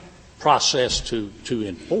contempt process to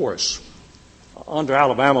enforce. Under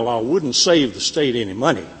Alabama law, wouldn't save the state any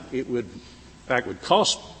money. It would, in fact, would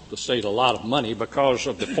cost the state a lot of money because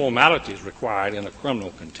of the formalities required in a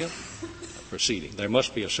criminal contempt proceeding. There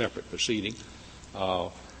must be a separate proceeding.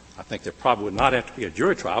 I think there probably would not have to be a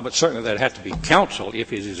jury trial, but certainly there would have to be counsel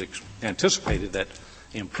if it is anticipated that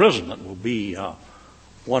imprisonment will be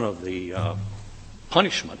one of the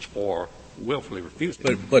punishments for willfully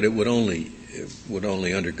refusing. But it would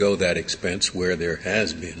only undergo that expense where there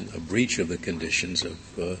has been a breach of the conditions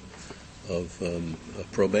of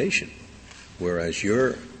probation, whereas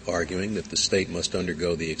you're arguing that the state must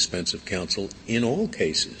undergo the expense of counsel in all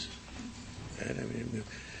cases. And I mean,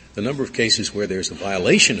 the number of cases where there's a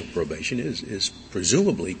violation of probation is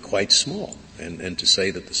presumably quite small, and to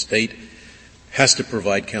say that the state has to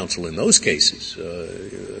provide counsel in those cases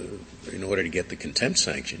in order to get the contempt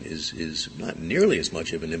sanction is not nearly as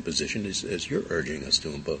much of an imposition as you're urging us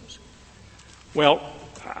to impose. Well,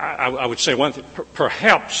 I would say one thing.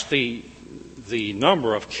 Perhaps the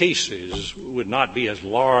number of cases would not be as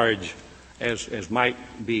large as might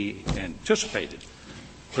be anticipated.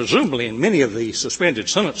 Presumably, in many of the suspended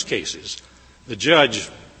sentence cases, the judge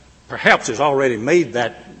perhaps has already made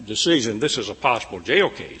that decision, this is a possible jail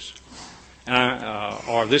case,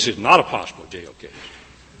 or this is not a possible jail case.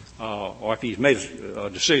 Or if he's made a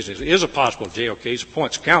decision, it is a possible jail case,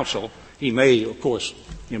 appoints counsel, he may, of course,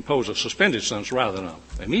 impose a suspended sentence rather than an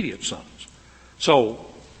immediate sentence. So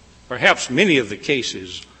perhaps many of the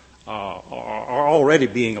cases are already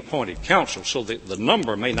being appointed counsel, so the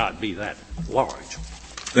number may not be that large.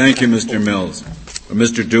 Thank you, Mr. Mills.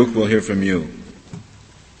 Mr. Duke, we'll hear from you.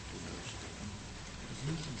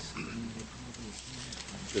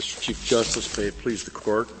 Mr. Chief Justice, may it please the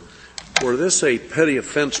Court. Were this a petty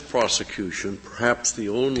offense prosecution, perhaps the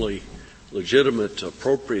only legitimate,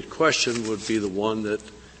 appropriate question would be the one that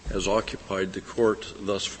has occupied the Court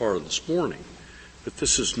thus far this morning. But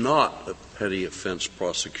this is not a petty offense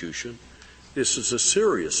prosecution. This is a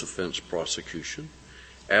serious offense prosecution.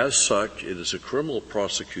 As such, it is a criminal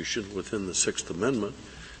prosecution within the Sixth Amendment.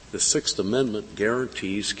 The Sixth Amendment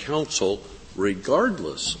guarantees counsel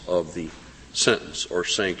regardless of the sentence or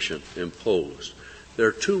sanction imposed. There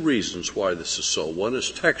are two reasons why this is so. One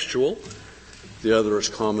is textual, the other is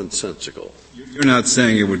commonsensical. You're not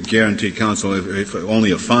saying it would guarantee counsel if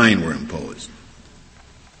only a fine were imposed?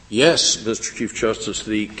 Yes, Mr. Chief Justice,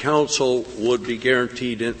 the counsel would be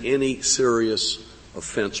guaranteed in any serious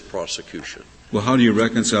offense prosecution. Well, how do you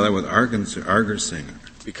reconcile that with Argersinger?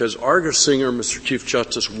 Because Argersinger, Mr. Chief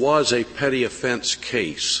Justice, was a petty offense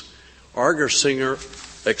case. Argersinger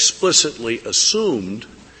explicitly assumed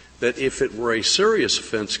that if it were a serious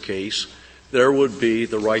offense case, there would be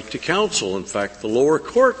the right to counsel. In fact, the lower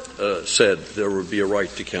court said there would be a right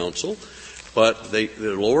to counsel, but the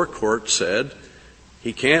lower court said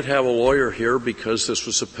he can't have a lawyer here because this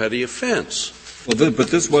was a petty offense. Well, but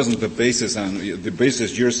this wasn't the basis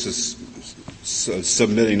you're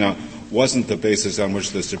submitting now wasn't the basis on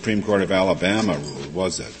which the Supreme Court of Alabama ruled,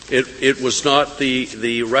 was it? It was not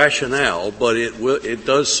the rationale, but it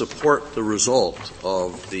does support the result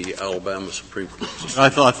of the Alabama Supreme Court. I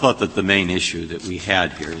thought that the main issue that we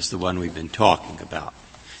had here is the one we've been talking about,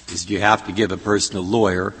 is do you have to give a person a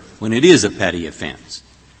lawyer when it is a petty offense?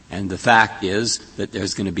 And the fact is that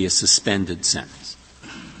there's going to be a suspended sentence.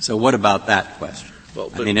 So what about that question?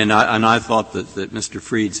 Well, and I thought that Mr.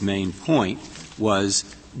 Freed's main point was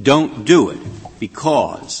don't do it,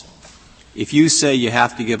 because if you say you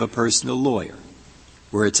have to give a person a lawyer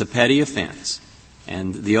where it's a petty offense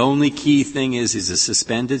and the only key thing is a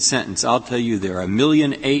suspended sentence, I'll tell you there are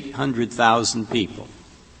 1,800,000 people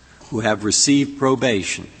who have received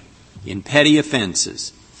probation in petty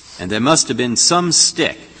offenses, and there must have been some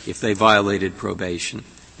stick if they violated probation,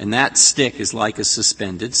 and that stick is like a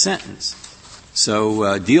suspended sentence.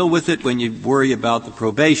 So deal with it when you worry about the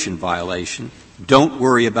probation violation. Don't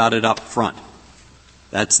worry about it up front.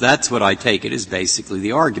 That's what I take it is basically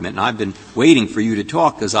the argument. And I've been waiting for you to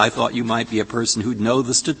talk because I thought you might be a person who'd know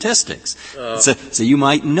the statistics. So you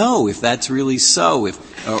might know if that's really so,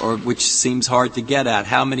 or which seems hard to get at.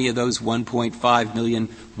 How many of those 1.5 million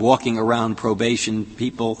walking around probation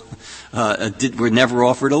people were never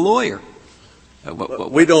offered a lawyer?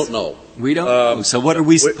 We don't know. We don't know. So what are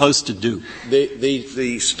we supposed to do?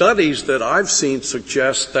 The studies that I've seen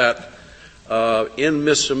suggest that in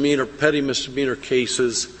petty misdemeanor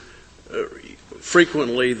cases,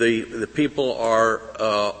 frequently the people are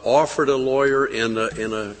offered a lawyer in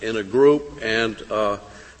a group, and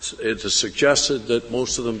it is suggested that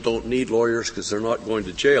most of them don't need lawyers because they're not going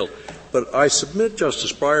to jail. But I submit,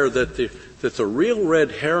 Justice Breyer, that the real red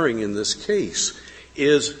herring in this case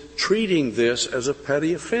is treating this as a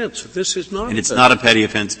petty offense. This is not. And it's not a petty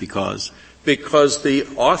offense because? Because the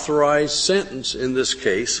authorized sentence in this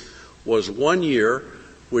case was 1 year,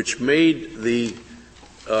 which made the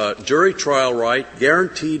jury trial right,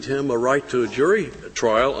 guaranteed him a right to a jury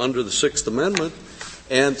trial under the Sixth Amendment,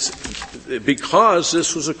 and because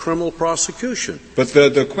this was a criminal prosecution. But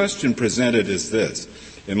the question presented is this.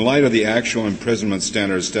 In light of the actual imprisonment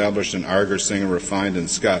standard established in Argersinger, refined in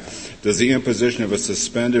Scott, does the imposition of a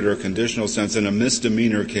suspended or conditional sentence in a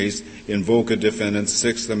misdemeanor case invoke a defendant's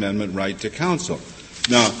Sixth Amendment right to counsel?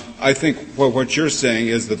 Now, I think what you're saying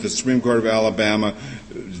is that the Supreme Court of Alabama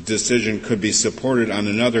decision could be supported on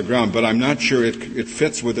another ground, but I'm not sure it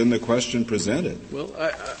fits within the question presented. Well,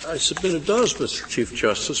 I submit it does, Mr. Chief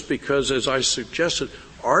Justice, because as I suggested,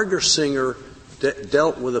 Argersinger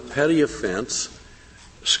dealt with a petty offense.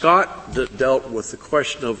 Scott dealt with the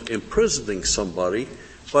question of imprisoning somebody,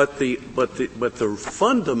 but the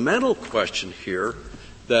fundamental question here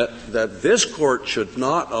that this court should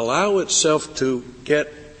not allow itself to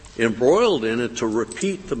get embroiled in it, to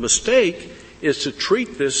repeat the mistake, is to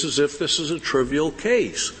treat this as if this is a trivial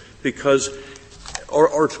case. Because,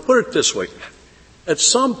 or to put it this way, at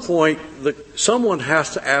some point, someone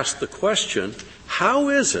has to ask the question, how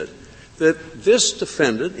is it that this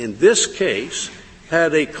defendant, in this case,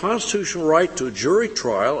 had a constitutional right to a jury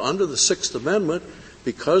trial under the Sixth Amendment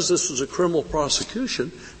because this was a criminal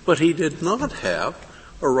prosecution, but he did not have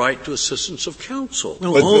a right to assistance of counsel?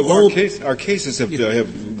 Well, our cases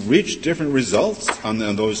have reached different results on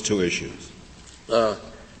those two issues. But,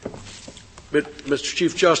 Mr.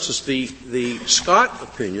 Chief Justice, the Scott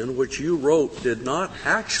opinion, which you wrote, did not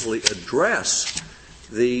actually address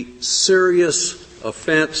the serious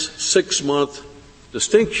offense 6-month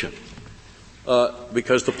distinction,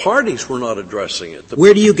 because the parties were not addressing it.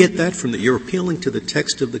 Where do you get that from? That you're appealing to the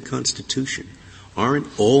text of the Constitution.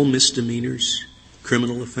 Aren't all misdemeanors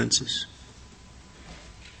criminal offenses?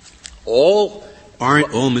 All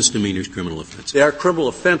Aren't all misdemeanors criminal offenses? They are criminal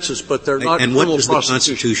offenses, but they're not and criminal what does the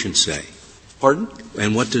Constitution say? Pardon?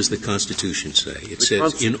 And what does the Constitution say? It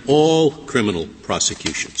says in all criminal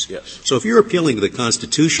prosecutions. Yes. So if you're appealing to the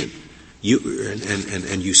Constitution,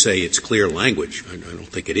 and you say it's clear language, I don't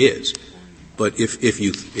think it is. But if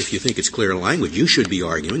you think it's clear language, you should be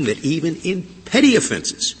arguing that even in petty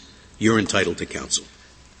offenses, you're entitled to counsel.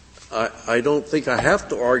 I don't think I have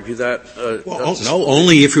to argue that. No,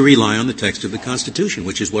 only if you rely on the text of the Constitution,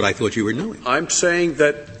 which is what I thought you were doing. I'm saying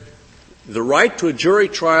that the right to a jury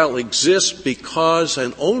trial exists because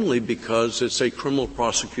and only because it's a criminal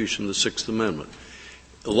prosecution of the Sixth Amendment.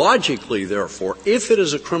 Logically, therefore, if it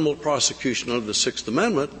is a criminal prosecution under the Sixth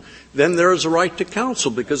Amendment, then there is a right to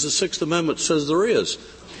counsel because the Sixth Amendment says there is.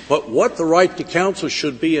 But what the right to counsel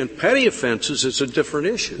should be in petty offenses is a different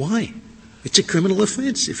issue. Why? It's a criminal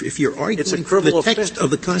offense. If you're arguing for the text of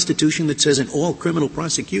the Constitution that says in all criminal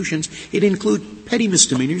prosecutions, it includes petty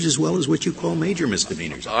misdemeanors as well as what you call major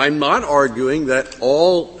misdemeanors. I'm not arguing that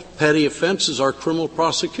all petty offenses are criminal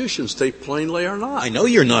prosecutions. They plainly are not. I know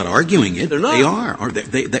you're not arguing it. They're not. They are.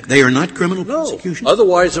 They are not criminal prosecutions.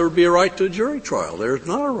 Otherwise, there would be a right to a jury trial. There's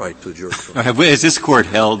not a right to a jury trial. Has this Court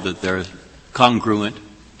held that there is congruent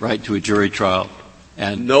right to a jury trial?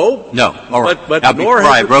 And no. All right. But now, before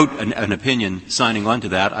I wrote an opinion signing on to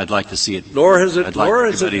that, I'd like to see it. Nor has it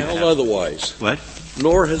held otherwise. What?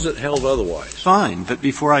 Nor has it held otherwise. Fine. But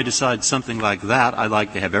before I decide something like that, I'd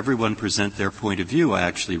like to have everyone present their point of view. I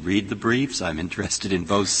actually read the briefs. I'm interested in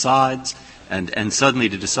both sides. And suddenly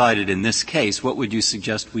to decide it in this case, what would you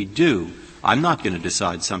suggest we do? I'm not going to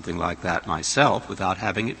decide something like that myself without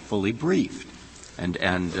having it fully briefed.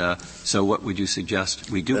 So what would you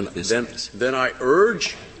suggest we do with this case? Then I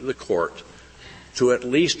urge the Court to at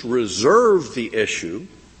least reserve the issue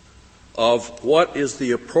of what is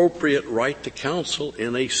the appropriate right to counsel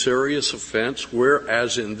in a serious offense,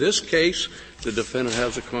 whereas in this case the defendant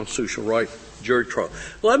has a constitutional right to jury trial.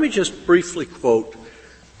 Let me just briefly quote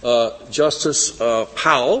Justice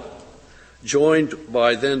Powell, joined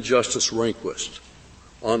by then Justice Rehnquist,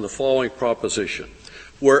 on the following proposition.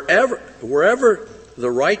 Wherever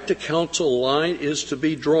the right to counsel line is to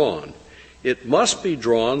be drawn, it must be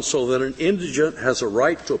drawn so that an indigent has a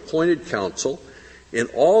right to appointed counsel in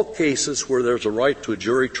all cases where there's a right to a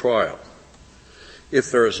jury trial.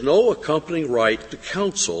 If there is no accompanying right to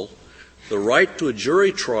counsel, the right to a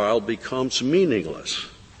jury trial becomes meaningless.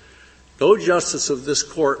 No justice of this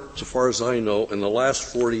Court, so far as I know, in the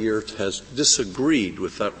last 40 years has disagreed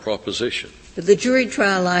with that proposition. But the jury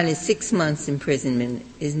trial line is 6 months imprisonment,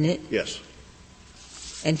 isn't it? Yes.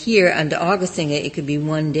 And here, under Argersinger, it could be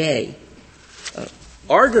 1 day.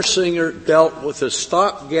 Argersinger dealt with a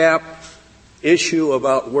stopgap issue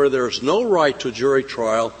about where there's no right to a jury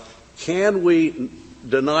trial. Can we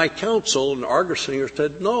deny counsel? And Argersinger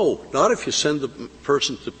said, no, not if you send the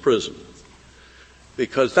person to prison.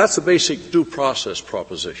 Because that's a basic due process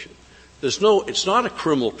proposition. It's not a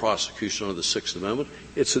criminal prosecution under the Sixth Amendment.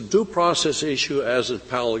 It's a due process issue, as in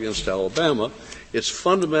Powell against Alabama. It's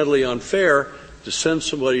fundamentally unfair to send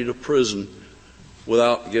somebody to prison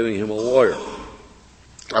without giving him a lawyer.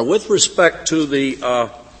 Now, with respect to the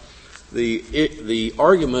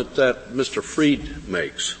argument that Mr. Freed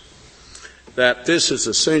makes, that this is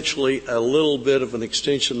essentially a little bit of an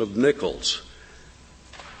extension of Nichols,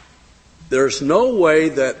 there's no way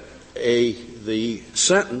that the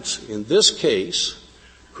sentence in this case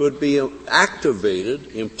could be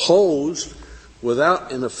activated, imposed,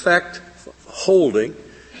 without in effect holding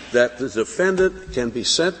that the defendant can be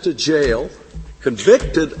sent to jail,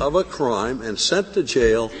 convicted of a crime, and sent to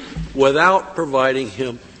jail without providing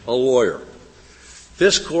him a lawyer.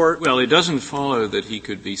 This Court... Well, it doesn't follow that he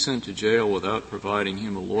could be sent to jail without providing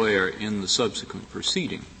him a lawyer in the subsequent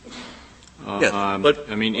proceeding. Yes, but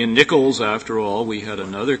I mean, in Nichols, after all, we had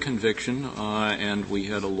another conviction, and we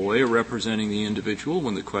had a lawyer representing the individual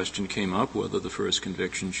when the question came up whether the first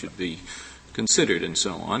conviction should be considered and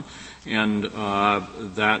so on. And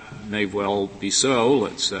that may well be so,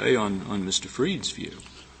 let's say, on Mr. Freed's view.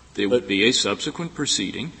 There would be a subsequent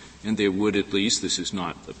proceeding, and there would at least, this is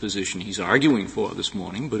not the position he's arguing for this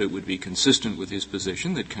morning, but it would be consistent with his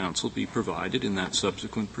position that counsel be provided in that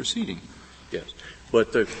subsequent proceeding. Yes.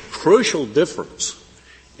 But the crucial difference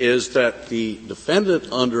is that the defendant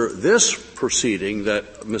under this proceeding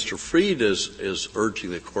that Mr. Freed is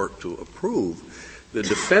urging the Court to approve, the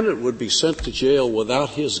defendant would be sent to jail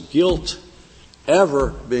without his guilt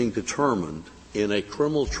ever being determined in a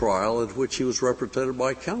criminal trial in which he was represented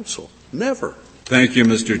by counsel. Never. Thank you,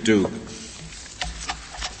 Mr. Duke.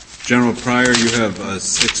 General Pryor, you have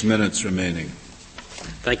 6 minutes remaining.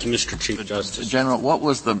 Thank you, Mr. Chief Justice. General, what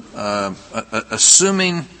was the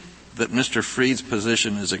assuming that Mr. Freed's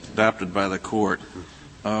position is adopted by the court,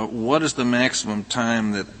 what is the maximum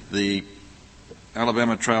time that the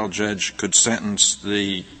Alabama trial judge could sentence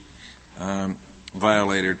the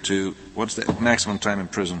violator to? What's the maximum time in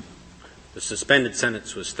prison? The suspended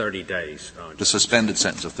sentence was 30 days. The suspended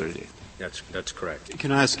sentence of 30 days. That's correct.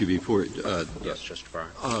 Can I ask you before? Yes, Justice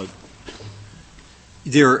Breyer.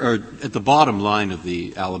 There are, at the bottom line of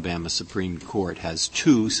the Alabama Supreme Court has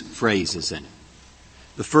two phrases in it.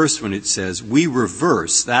 The first one, it says, we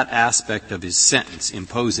reverse that aspect of his sentence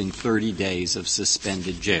imposing 30 days of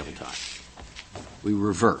suspended jail time. We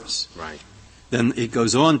reverse. Right. Then it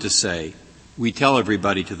goes on to say, we tell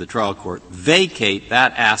everybody to the trial court, vacate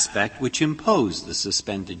that aspect which imposed the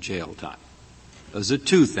suspended jail time. Those are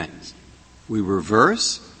two things. We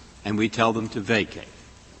reverse, and we tell them to vacate.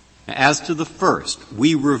 As to the first,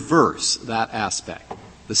 we reverse that aspect.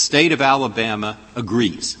 The state of Alabama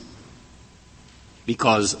agrees,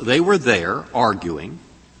 because they were there arguing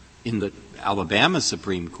in the Alabama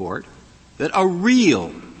Supreme Court that a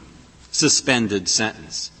real suspended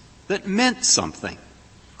sentence that meant something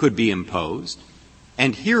could be imposed,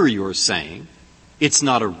 and here you're saying it's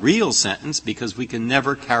not a real sentence because we can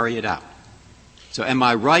never carry it out. So am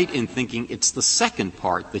I right in thinking it's the second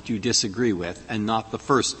part that you disagree with and not the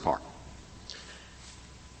first part?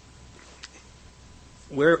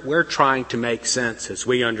 We're trying to make sense, as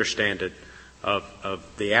we understand it, of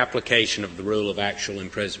the application of the rule of actual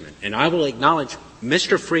imprisonment. And I will acknowledge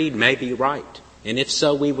Mr. Freed may be right, and if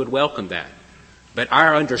so, we would welcome that. But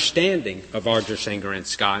our understanding of Argersinger and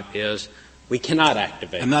Scott is we cannot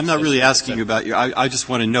activate. And I'm not really asking you about I just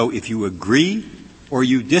want to know if you agree or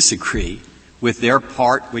you disagree with their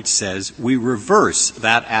part which says we reverse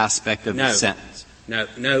that aspect of the sentence.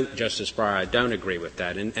 No, Justice Breyer, I don't agree with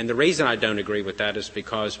that. And the reason I don't agree with that is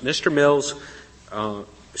because Mr. Mills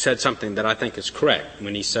said something that I think is correct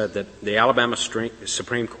when he said that the Alabama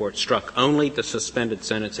Supreme Court struck only the suspended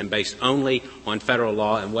sentence and based only on federal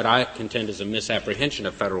law and what I contend is a misapprehension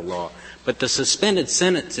of federal law. But the suspended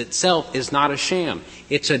sentence itself is not a sham.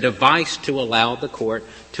 It's a device to allow the court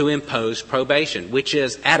to impose probation, which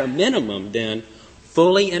is at a minimum then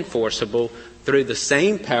fully enforceable through the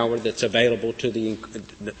same power that's available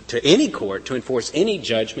to any court to enforce any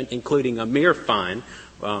judgment, including a mere fine,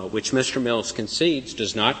 which Mr. Mills concedes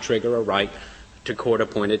does not trigger a right to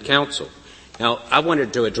court-appointed counsel. Now, I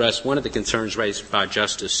wanted to address one of the concerns raised by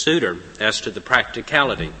Justice Souter as to the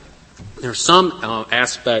practicality. There are some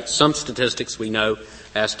aspects, some statistics we know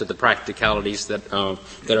as to the practicalities that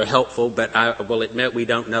are helpful, but I will admit we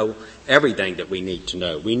don't know everything that we need to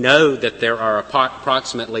know. We know that there are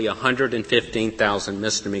approximately 115,000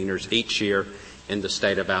 misdemeanors each year in the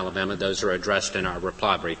state of Alabama. Those are addressed in our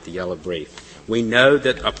reply brief, the yellow brief. We know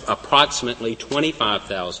that approximately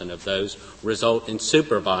 25,000 of those result in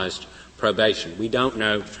supervised probation. We don't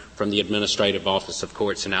know from the Administrative Office of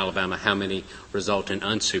Courts in Alabama how many result in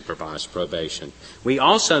unsupervised probation. We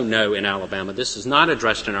also know in Alabama, this is not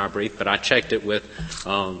addressed in our brief, but I checked it with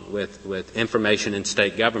information in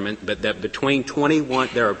state government, but that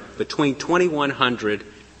there are between 2,100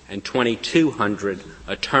 and 2,200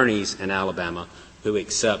 attorneys in Alabama who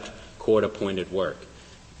accept court-appointed work.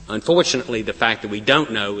 Unfortunately, the fact that we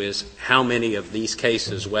don't know is how many of these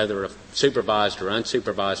cases, whether of supervised or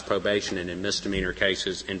unsupervised probation and in misdemeanor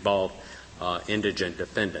cases, involve indigent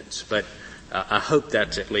defendants. But I hope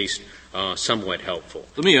that's at least somewhat helpful.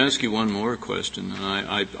 Let me ask you one more question.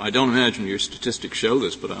 I don't imagine your statistics show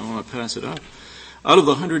this, but I want to pass it up. Out of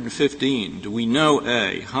the 115, do we know,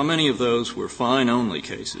 A, how many of those were fine-only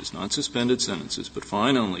cases, not suspended sentences, but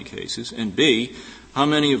fine-only cases, and B, how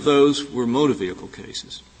many of those were motor vehicle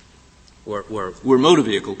cases? Were motor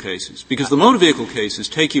vehicle cases. Because the motor vehicle cases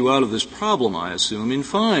take you out of this problem, I assume, in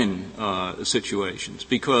fine situations.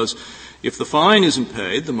 Because if the fine isn't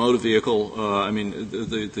paid, the motor vehicle,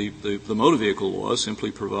 the motor vehicle laws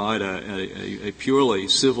simply provide a purely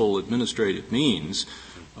civil administrative means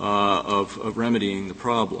of remedying the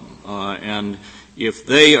problem. And if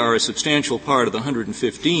they are a substantial part of the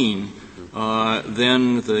 115,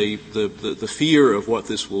 then the fear of what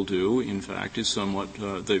this will do, in fact, is somewhat,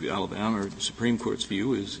 the Alabama Supreme Court's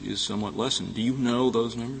view is somewhat lessened. Do you know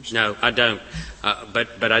those numbers? No, I don't.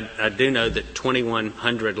 But I do know that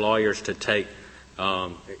 2,100 lawyers to take,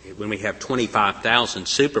 when we have 25,000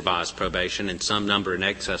 supervised probation and some number in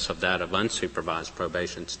excess of that of unsupervised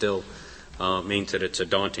probation still means that it's a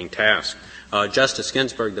daunting task. Justice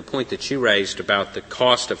Ginsburg, the point that you raised about the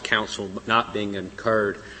cost of counsel not being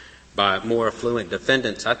incurred by more affluent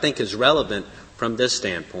defendants, I think is relevant from this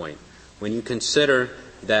standpoint. When you consider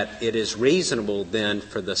that it is reasonable then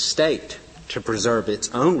for the state to preserve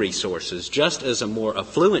its own resources, just as a more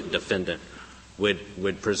affluent defendant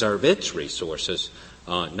would preserve its resources,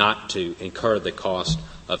 not to incur the cost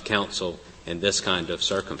of counsel in this kind of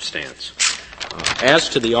circumstance. As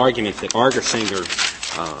to the argument that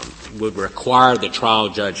Argersinger would require the trial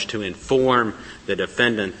judge to inform the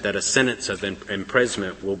defendant that a sentence of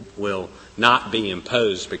imprisonment will not be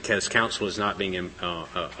imposed because counsel is not being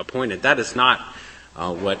appointed, that is not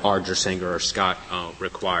what Argersinger or Scott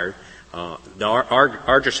required.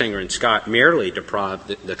 Argersinger and Scott merely deprived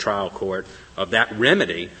the trial court of that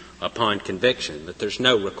remedy upon conviction, but there's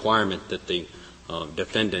no requirement that the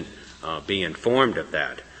defendant be informed of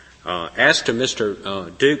that. As to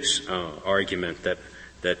Mr. Duke's argument that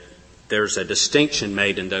there's a distinction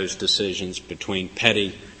made in those decisions between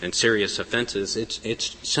petty and serious offenses,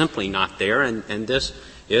 it's simply not there, and this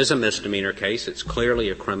is a misdemeanor case. It's clearly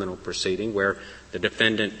a criminal proceeding where the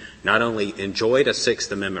defendant not only enjoyed a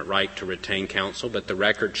Sixth Amendment right to retain counsel, but the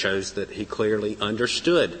record shows that he clearly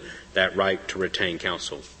understood that right to retain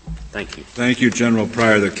counsel. Thank you. Thank you, General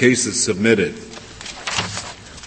Pryor. The case is submitted.